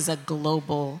 but this is a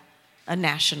global, a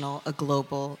national, a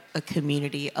global, a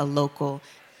community, a local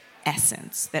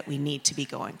essence that we need to be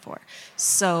going for.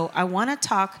 So I want to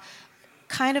talk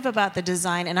kind of about the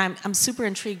design, and I'm super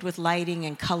intrigued with lighting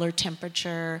and color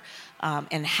temperature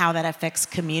and how that affects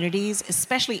communities,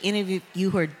 especially any of you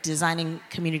who are designing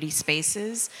community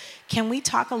spaces. Can we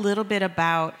talk a little bit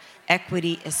about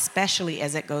equity, especially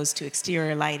as it goes to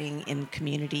exterior lighting in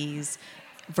communities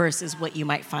versus what you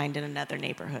might find in another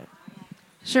neighborhood?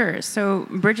 Sure. So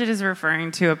Bridget is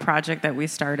referring to a project that we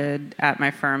started at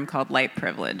my firm called Light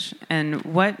Privilege. And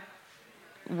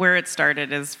where it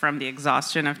started is from the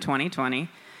exhaustion of 2020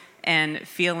 and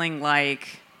feeling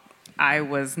like I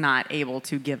was not able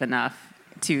to give enough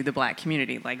to the Black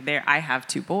community. Like I have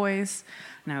 2 boys,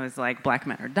 and I was like, Black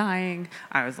men are dying.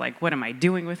 I was like, what am I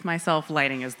doing with myself?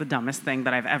 Lighting is the dumbest thing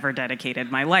that I've ever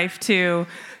dedicated my life to.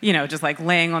 Just like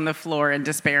laying on the floor in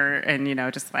despair and,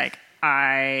 just like,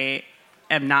 I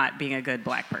am not being a good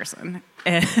Black person.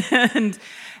 And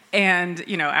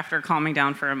after calming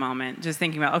down for a moment, just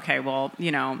thinking about, okay, well,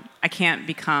 I can't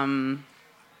become,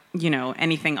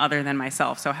 anything other than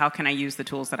myself. So how can I use the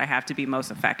tools that I have to be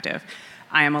most effective?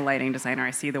 I am a lighting designer.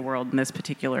 I see the world in this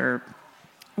particular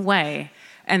way.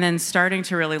 And then starting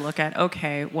to really look at,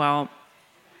 okay, well,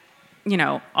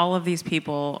 all of these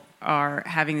people are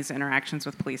having these interactions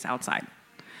with police outside.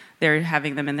 They're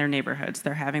having them in their neighborhoods.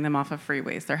 They're having them off of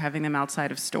freeways. They're having them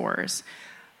outside of stores.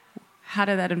 How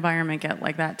did that environment get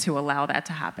like that to allow that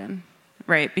to happen,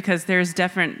 right? Because there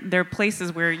are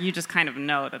places where you just kind of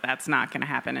know that that's not going to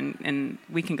happen, and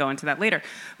we can go into that later.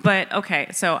 But, okay,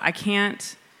 so I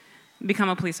can't become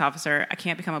a police officer. I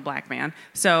can't become a Black man.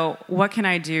 So what can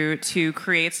I do to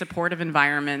create supportive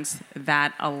environments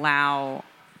that allow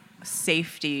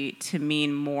safety to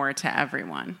mean more to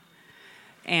everyone?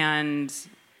 And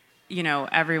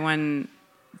everyone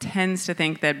tends to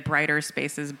think that brighter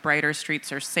spaces, brighter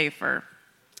streets are safer.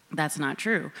 That's not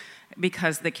true,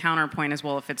 because the counterpoint is,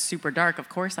 well, if it's super dark, of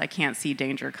course I can't see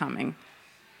danger coming.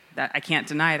 That I can't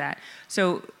deny that.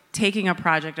 So taking a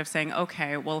project of saying,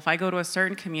 okay, well, if I go to a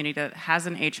certain community that has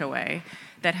an HOA,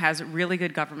 that has really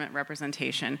good government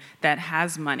representation, that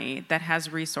has money, that has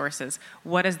resources,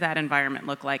 what does that environment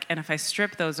look like? And if I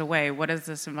strip those away, what does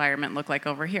this environment look like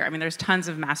over here? I mean, there's tons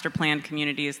of master planned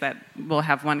communities that will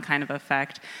have one kind of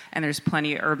effect, and there's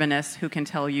plenty of urbanists who can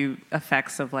tell you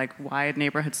effects of like why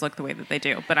neighborhoods look the way that they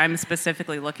do. But I'm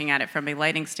specifically looking at it from a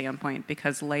lighting standpoint,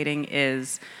 because lighting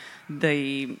is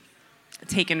the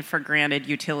taken for granted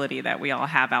utility that we all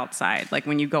have outside. Like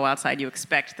when you go outside, you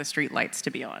expect the street lights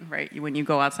to be on, right? When you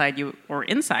go outside or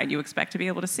inside, you expect to be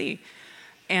able to see.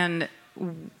 And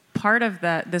part of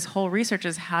this whole research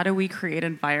is, how do we create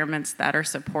environments that are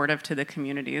supportive to the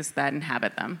communities that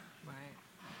inhabit them?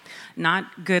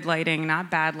 Not good lighting, not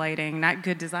bad lighting, not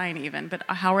good design even, but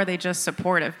how are they just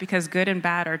supportive? Because good and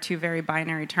bad are 2 very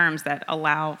binary terms that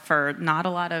allow for not a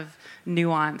lot of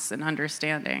nuance and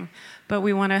understanding. But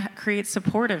we want to create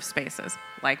supportive spaces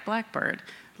like Blackbird,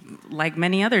 like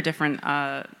many other different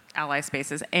ally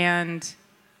spaces. And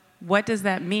what does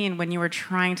that mean when you are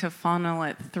trying to funnel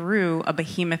it through a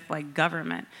behemoth like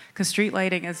government? Because street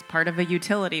lighting is part of a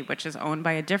utility which is owned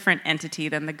by a different entity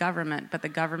than the government, but the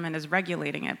government is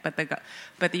regulating it. But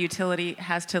the utility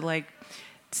has to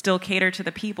still cater to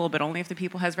the people, but only if the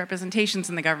people has representations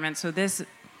in the government. So this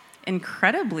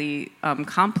incredibly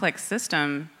complex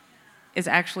system is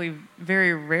actually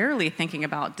very rarely thinking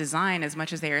about design as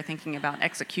much as they are thinking about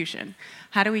execution.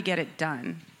 How do we get it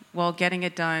done? Well, getting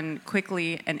it done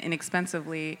quickly and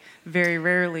inexpensively very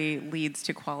rarely leads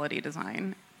to quality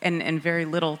design, and very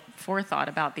little forethought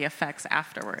about the effects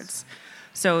afterwards.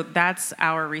 So that's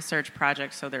our research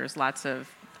project. So there's lots of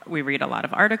We read a lot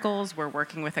of articles. We're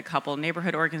working with a couple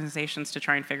neighborhood organizations to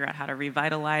try and figure out how to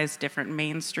revitalize different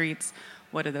main streets.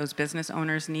 What do those business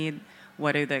owners need?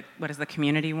 What does the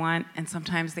community want? And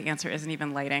sometimes the answer isn't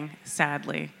even lighting,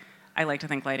 sadly. I like to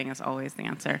think lighting is always the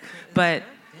answer. But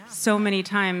so many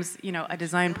times, a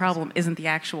design problem isn't the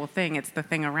actual thing, it's the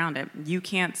thing around it. You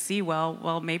can't see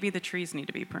well, maybe the trees need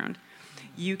to be pruned.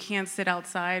 You can't sit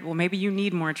outside, well, maybe you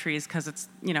need more trees because it's,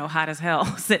 hot as hell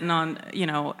sitting on,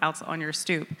 out on your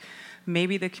stoop.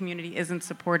 Maybe the community isn't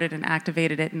supported and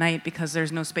activated at night because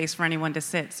there's no space for anyone to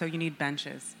sit, so you need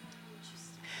benches.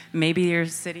 Maybe your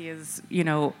city is,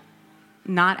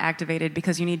 not activated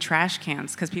because you need trash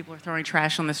cans because people are throwing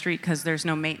trash on the street because there's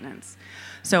no maintenance.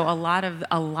 So a lot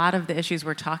of the issues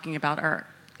we're talking about are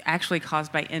actually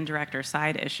caused by indirect or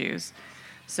side issues.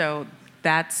 So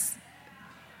that's,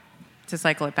 to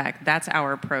cycle it back, that's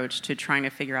our approach to trying to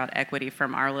figure out equity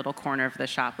from our little corner of the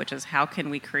shop, which is how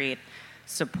can we create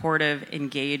supportive,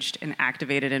 engaged, and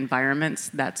activated environments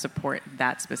that support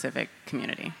that specific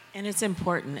community. And it's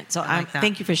important. So that.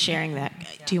 thank you for sharing that.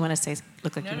 Do you want to say,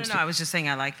 look like you No, I was just saying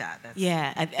I like that.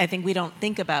 Yeah, I think we don't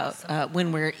think about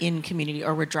when we're in community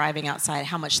or we're driving outside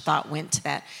how much thought went to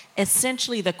that.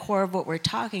 Essentially, the core of what we're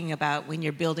talking about when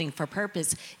you're building for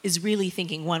purpose is really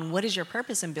thinking, one, what is your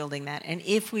purpose in building that? And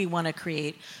if we want to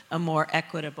create a more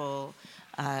equitable,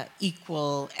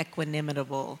 equal,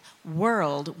 equanimitable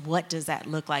world, what does that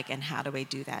look like and how do we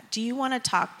do that? Do you want to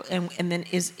talk, and then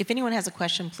if anyone has a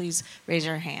question, please raise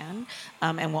your hand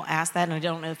and we'll ask that. And I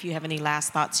don't know if you have any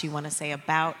last thoughts you want to say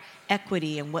about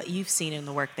equity and what you've seen in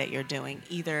the work that you're doing,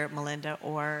 either Melinda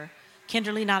or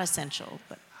Kinderly, not essential.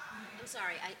 But I'm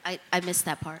sorry, I missed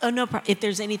that part. Oh, no problem. If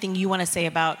there's anything you want to say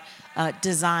about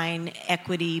design,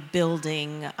 equity,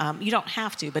 building, you don't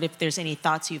have to, but if there's any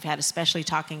thoughts you've had, especially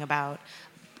talking about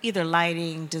either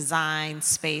lighting, design,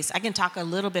 space. I can talk a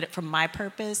little bit from my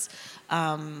purpose.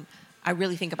 I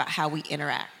really think about how we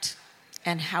interact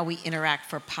and how we interact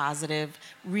for positive,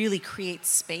 really create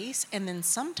space. And then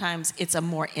sometimes it's a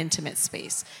more intimate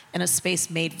space and a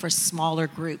space made for smaller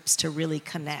groups to really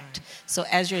connect. So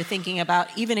as you're thinking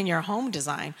about, even in your home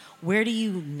design, where do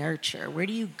you nurture? Where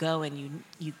do you go and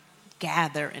you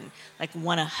gather and like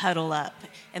want to huddle up?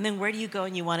 And then where do you go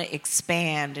and you want to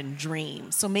expand and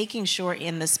dream? So making sure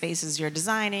in the spaces you're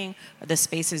designing or the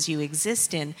spaces you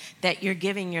exist in that you're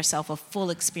giving yourself a full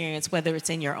experience, whether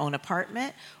it's in your own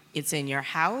apartment, it's in your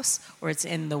house, or it's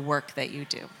in the work that you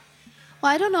do.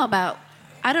 Well, I don't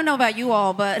know about you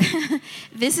all, but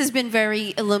this has been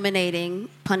very illuminating,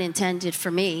 pun intended, for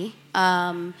me.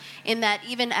 In that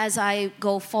even as I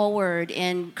go forward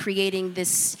in creating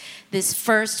this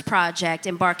first project,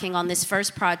 embarking on this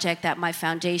first project that my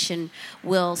foundation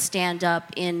will stand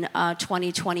up in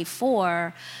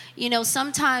 2024,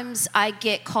 sometimes I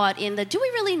get caught in do we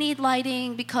really need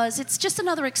lighting? Because it's just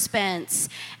another expense.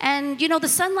 And, the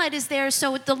sunlight is there,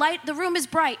 so the room is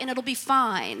bright and it'll be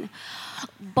fine.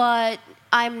 But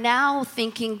I'm now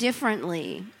thinking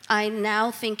differently.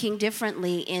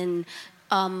 In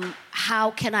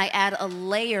how can I add a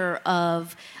layer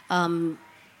of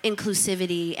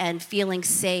inclusivity and feeling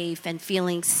safe and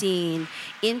feeling seen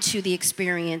into the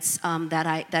experience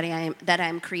that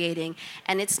I'm creating.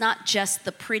 And it's not just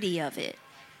the pretty of it.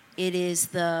 It is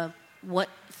what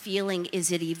feeling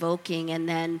is it evoking, and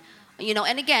then,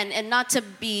 and again, and not to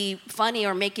be funny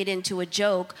or make it into a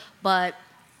joke, but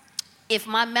if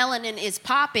my melanin is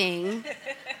popping,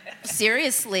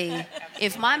 seriously,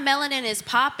 if my melanin is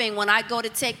popping when I go to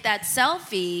take that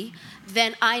selfie,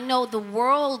 then I know the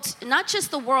world, not just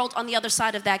the world on the other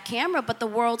side of that camera, but the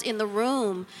world in the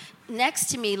room next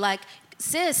to me, like,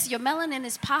 sis, your melanin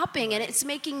is popping and it's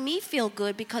making me feel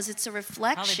good because it's a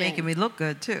reflection. Probably making me look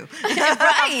good too.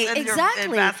 Right, exactly.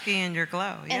 And basking in your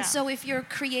glow. Yeah. And so if you're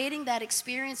creating that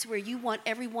experience where you want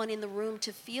everyone in the room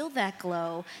to feel that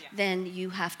glow, then you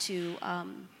have to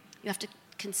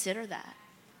consider that.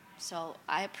 So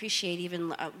I appreciate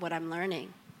even what I'm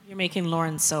learning. You're making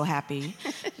Lauren so happy.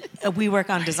 We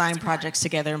work on design projects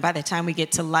together, and by the time we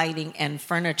get to lighting and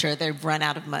furniture, they've run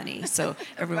out of money. So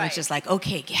everyone's just like,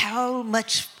 okay, how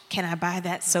much can I buy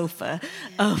that sofa?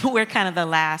 We're kind of the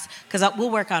last, because we'll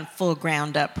work on full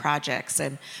ground up projects,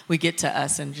 and we get to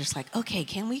us and just like, okay,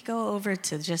 can we go over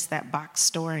to just that box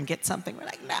store and get something? We're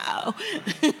like, no.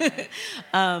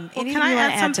 Well, can I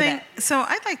add something? So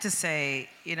I'd like to say,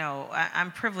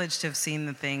 I'm privileged to have seen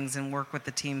the things and work with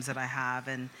the teams that I have,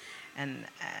 and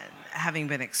having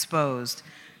been exposed.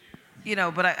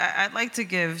 But I'd like to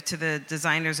give to the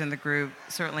designers in the group,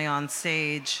 certainly on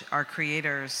stage, our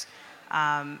creators.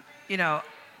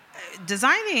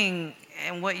 Designing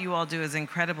and what you all do is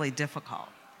incredibly difficult.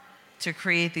 to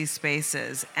create these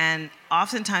spaces. And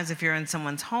oftentimes, if you're in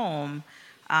someone's home,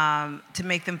 to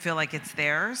make them feel like it's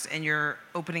theirs and you're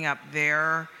opening up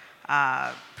their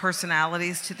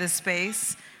personalities to this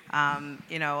space.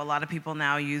 You know, a lot of people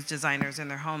now use designers in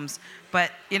their homes.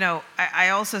 But, you know, I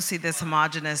also see this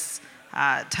homogenous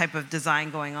type of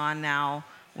design going on now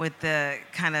with the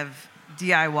kind of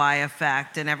DIY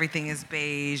effect, and everything is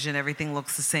beige and everything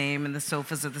looks the same and the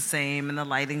sofas are the same and the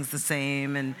lighting's the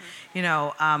same. And, you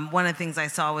know, one of the things I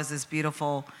saw was this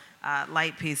beautiful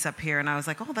light piece up here, and I was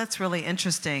like, oh, that's really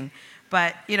interesting.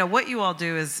 But, you know, what you all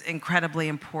do is incredibly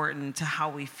important to how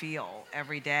we feel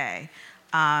every day.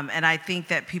 And I think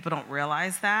that people don't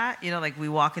realize that. You know, like we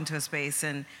walk into a space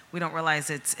and we don't realize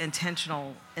it's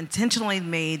intentionally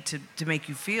made to make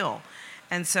you feel.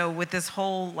 And so with this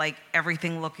whole, like,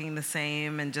 everything looking the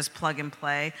same and just plug and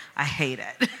play, I hate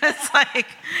it.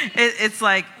 It's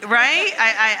like, right?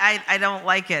 I don't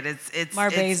like it.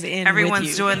 Marbe's in everyone's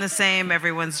with you. doing the same.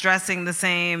 Everyone's dressing the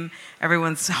same.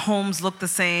 Everyone's homes look the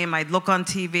same. I look on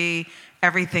TV.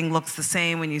 Everything looks the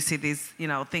same when you see these, you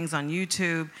know, things on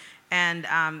YouTube. And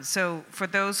so for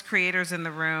those creators in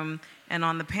the room and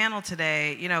on the panel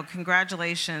today, you know,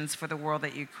 congratulations for the world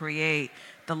that you create,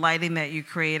 the lighting that you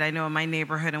create. I know in my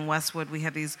neighborhood in Westwood, we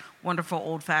have these wonderful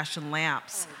old-fashioned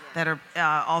lamps that are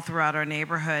all throughout our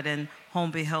neighborhood in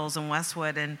Holmby Hills and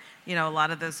Westwood, and, you know, a lot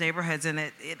of those neighborhoods, and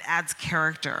it adds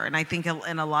character. And I think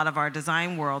in a lot of our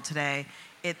design world today,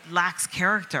 it lacks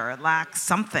character. It lacks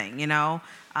something, you know.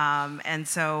 And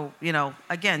so, you know,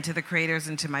 again, to the creators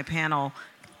and to my panel,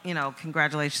 you know,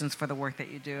 congratulations for the work that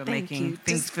you do in making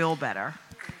things feel better.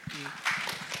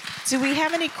 Do we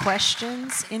have any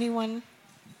questions? Anyone?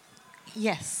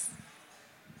 Yes.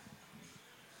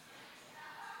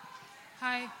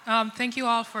 Hi. Thank you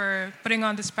all for putting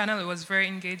on this panel. It was very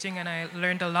engaging and I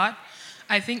learned a lot.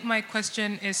 I think my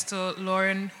question is to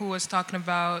Lauren, who was talking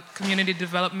about community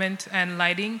development and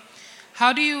lighting.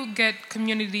 How do you get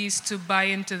communities to buy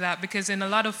into that? Because in a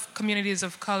lot of communities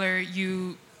of color,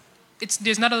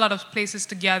 there's not a lot of places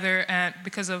to gather, and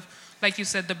because of, like you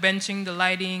said, the benching, the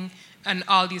lighting, and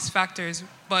all these factors.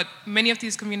 But many of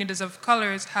these communities of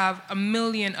colors have a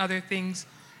million other things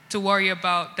to worry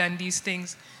about than these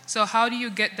things. So how do you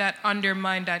get that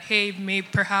undermined that, hey, maybe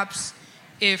perhaps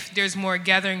if there's more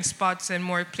gathering spots and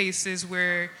more places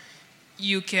where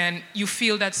you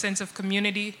feel that sense of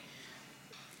community,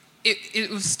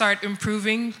 it will start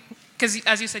improving? Because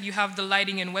as you said, you have the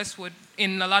lighting in Westwood.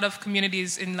 In a lot of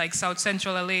communities in like South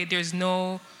Central LA, there's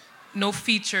no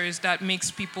features that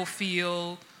makes people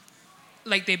feel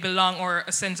like they belong or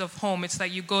a sense of home. It's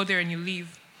like you go there and you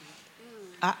leave.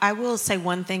 I will say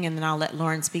one thing, and then I'll let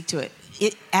Lauren speak to it.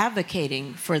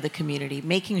 Advocating for the community,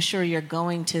 making sure you're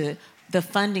going to the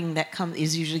funding that comes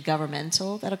is usually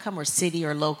governmental, that'll come, or city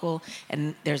or local,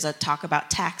 and there's a talk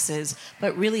about taxes,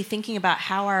 but really thinking about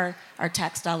how our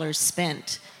tax dollars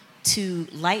spent to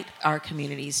light our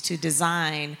communities, to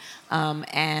design,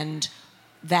 and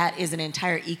that is an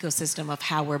entire ecosystem of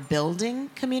how we're building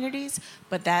communities,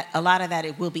 but that a lot of that,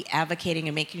 it will be advocating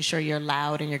and making sure you're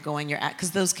loud and you're going,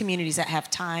 because those communities that have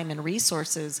time and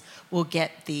resources will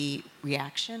get the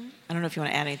reaction. I don't know if you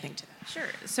want to add anything to that. Sure.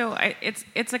 So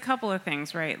it's a couple of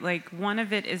things, right? Like, one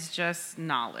of it is just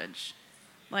knowledge.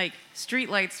 Like,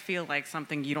 streetlights feel like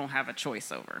something you don't have a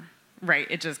choice over, right?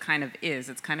 It just kind of is.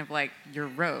 It's kind of like your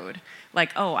road.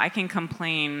 Like, oh, I can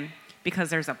complain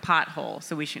because there's a pothole,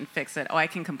 so we should fix it. Oh, I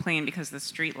can complain because the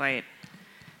streetlight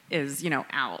is,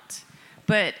 out.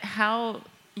 But how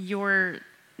your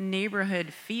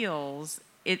neighborhood feels,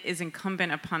 it is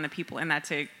incumbent upon the people in that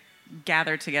to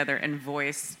gather together and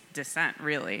voice dissent,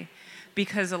 really.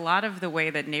 Because a lot of the way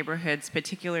that neighborhoods,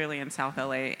 particularly in South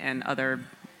LA and other,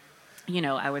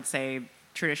 I would say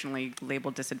traditionally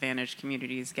labeled disadvantaged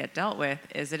communities get dealt with,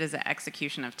 is it is an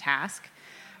execution of task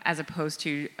as opposed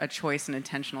to a choice and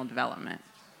intentional development.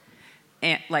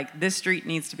 And like, this street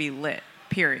needs to be lit,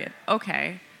 period.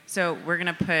 Okay, so we're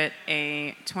gonna put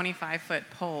a 25-foot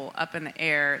pole up in the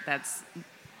air that's,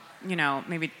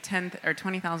 maybe 10 or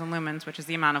 20,000 lumens, which is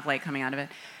the amount of light coming out of it.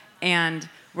 And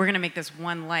we're gonna make this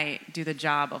one light do the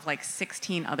job of like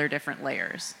 16 other different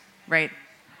layers, right?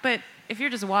 But if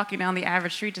you're just walking down the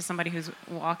average street to somebody who's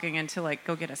walking in to like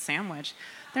go get a sandwich,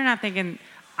 they're not thinking,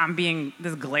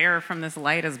 this glare from this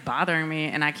light is bothering me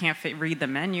and I can't read the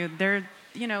menu.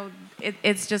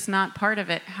 It's just not part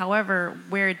of it. However,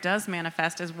 where it does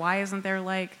manifest is, why isn't there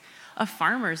like a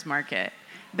farmer's market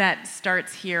that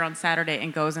starts here on Saturday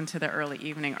and goes into the early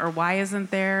evening? Or why isn't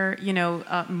there,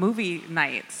 movie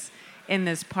nights in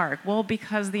this park? Well,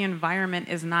 because the environment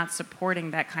is not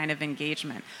supporting that kind of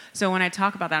engagement. So when I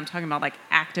talk about that, I'm talking about like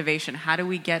activation. How do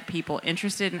we get people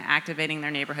interested in activating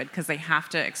their neighborhood? Because they have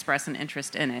to express an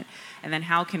interest in it. And then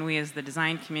how can we as the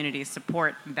design community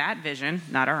support that vision,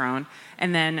 not our own?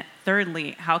 And then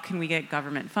thirdly, how can we get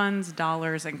government funds,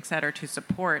 dollars, et cetera, to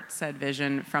support said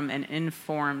vision from an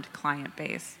informed client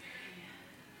base?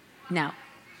 Now,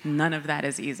 none of that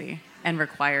is easy and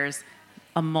requires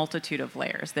a multitude of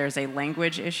layers. There's a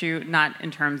language issue, not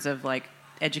in terms of like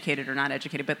educated or not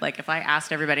educated, but like if I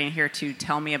asked everybody in here to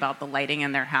tell me about the lighting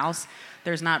in their house,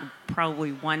 there's not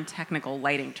probably one technical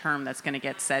lighting term that's going to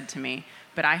get said to me,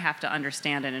 but I have to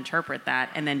understand and interpret that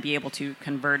and then be able to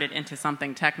convert it into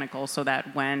something technical so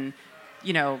that when,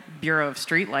 Bureau of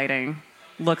Street Lighting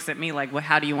looks at me like, well,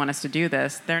 how do you want us to do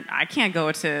this? I can't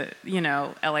go to,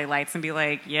 LA Lights and be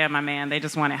like, yeah, my man, they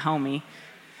just want it homey,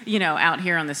 out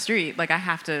here on the street. Like I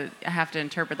have to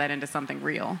interpret that into something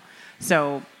real.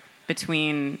 So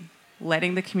between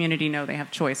letting the community know they have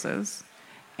choices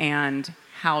and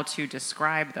how to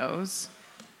describe those,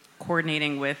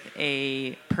 coordinating with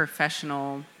a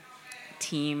professional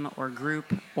team or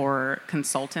group or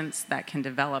consultants that can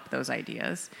develop those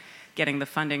ideas, getting the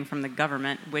funding from the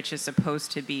government, which is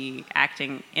supposed to be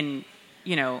acting in,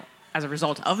 as a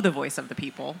result of the voice of the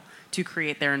people to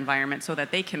create their environment so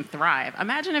that they can thrive.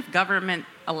 Imagine if government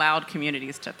allowed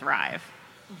communities to thrive.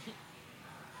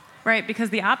 Right? Because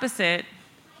the opposite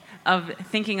of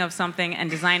thinking of something and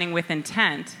designing with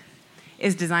intent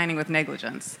is designing with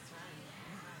negligence.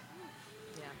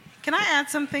 Can I add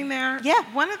something there? Yeah.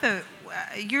 One of the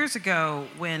years ago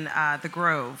when the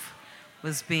Grove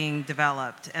was being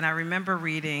developed, and I remember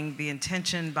reading the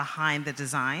intention behind the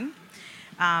design.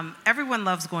 Everyone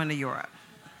loves going to Europe,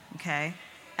 okay?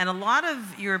 And a lot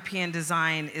of European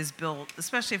design is built,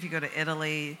 especially if you go to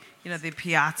Italy, the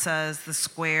piazzas, the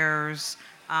squares,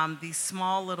 these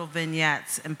small little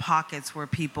vignettes and pockets where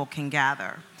people can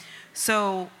gather.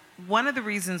 So one of the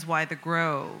reasons why the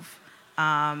Grove,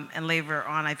 and later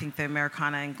on I think the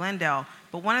Americana in Glendale,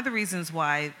 but one of the reasons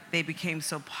why they became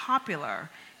so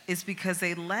popular is because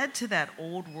they led to that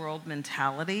old world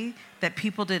mentality that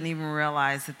people didn't even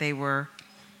realize that they were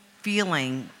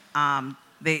feeling,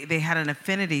 they had an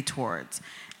affinity towards.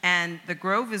 And the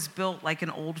Grove is built like an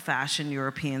old-fashioned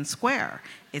European square.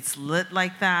 It's lit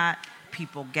like that,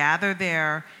 people gather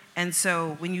there, and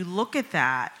so when you look at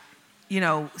that,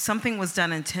 something was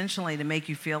done intentionally to make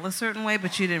you feel a certain way,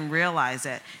 but you didn't realize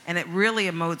it. And it really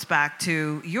emotes back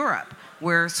to Europe,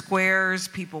 where squares,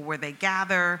 people where they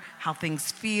gather, how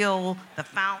things feel, the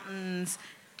fountains.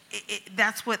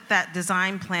 That's what that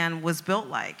design plan was built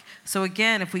like. So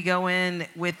again, if we go in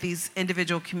with these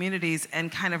individual communities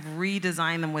and kind of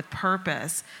redesign them with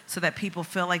purpose so that people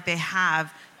feel like they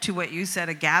have, to what you said,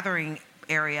 a gathering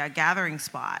area, a gathering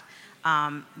spot,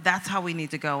 that's how we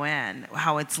need to go in,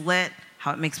 how it's lit,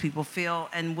 how it makes people feel,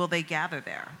 and will they gather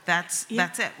there? That's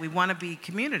it. We want to be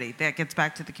community. That gets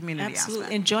back to the community Absolutely.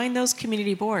 aspect. And join those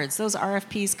community boards. Those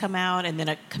RFPs come out and then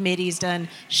a committee's done.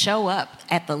 Show up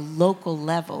at the local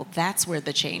level. That's where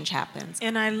the change happens.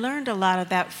 And I learned a lot of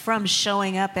that from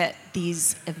showing up at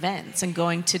these events and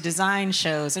going to design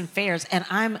shows and fairs. And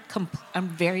I'm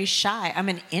very shy. I'm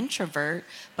an introvert,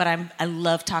 but I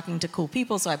love talking to cool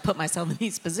people, so I put myself in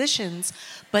these positions.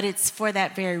 But it's for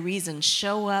that very reason.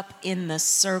 Show up in the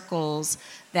circles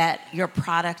that your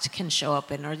product can show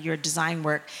up in, or your design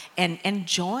work, and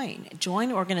join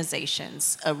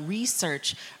organizations,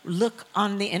 research, look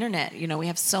on the internet. We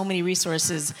have so many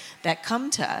resources that come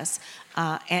to us,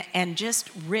 and just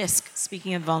risk,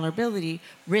 speaking of vulnerability,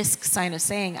 risk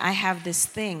saying, I have this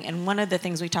thing. And one of the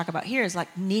things we talk about here is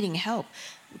like needing help.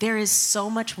 There is so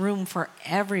much room for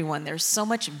everyone. There's so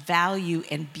much value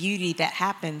and beauty that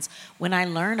happens when I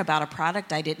learn about a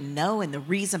product I didn't know and the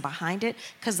reason behind it,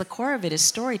 because the core of it is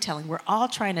storytelling. We're all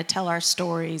trying to tell our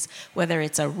stories, whether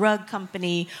it's a rug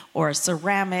company or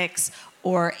ceramics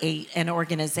or an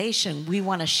organization. We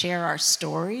want to share our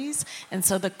stories. And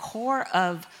so the core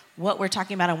of what we're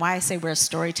talking about and why I say we're a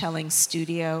storytelling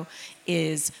studio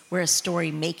is we're a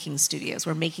story-making studios.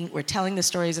 We're telling the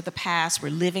stories of the past, we're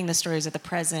living the stories of the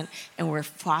present, and we're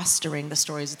fostering the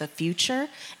stories of the future.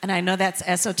 And I know that's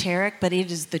esoteric, but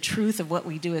it is the truth of what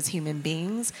we do as human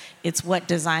beings. It's what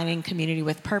designing community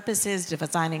with purpose is,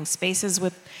 designing spaces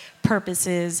with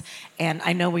purposes. And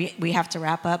I know we have to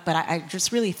wrap up, but I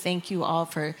just really thank you all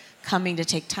for coming to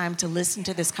take time to listen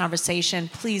to this conversation.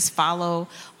 Please follow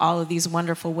all of these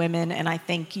wonderful women. And I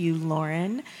thank you,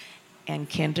 Lauren and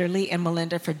Kinderly and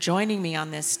Melinda, for joining me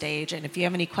on this stage. And if you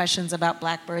have any questions about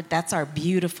Blackbird, that's our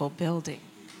beautiful building.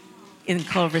 in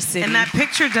Culver City. And that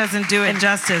picture doesn't do it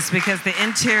justice because the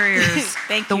interiors,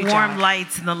 Thank the you, warm Josh.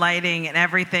 lights and the lighting and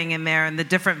everything in there and the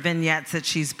different vignettes that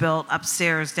she's built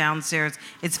upstairs, downstairs,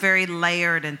 it's very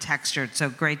layered and textured. So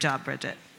great job, Bridget.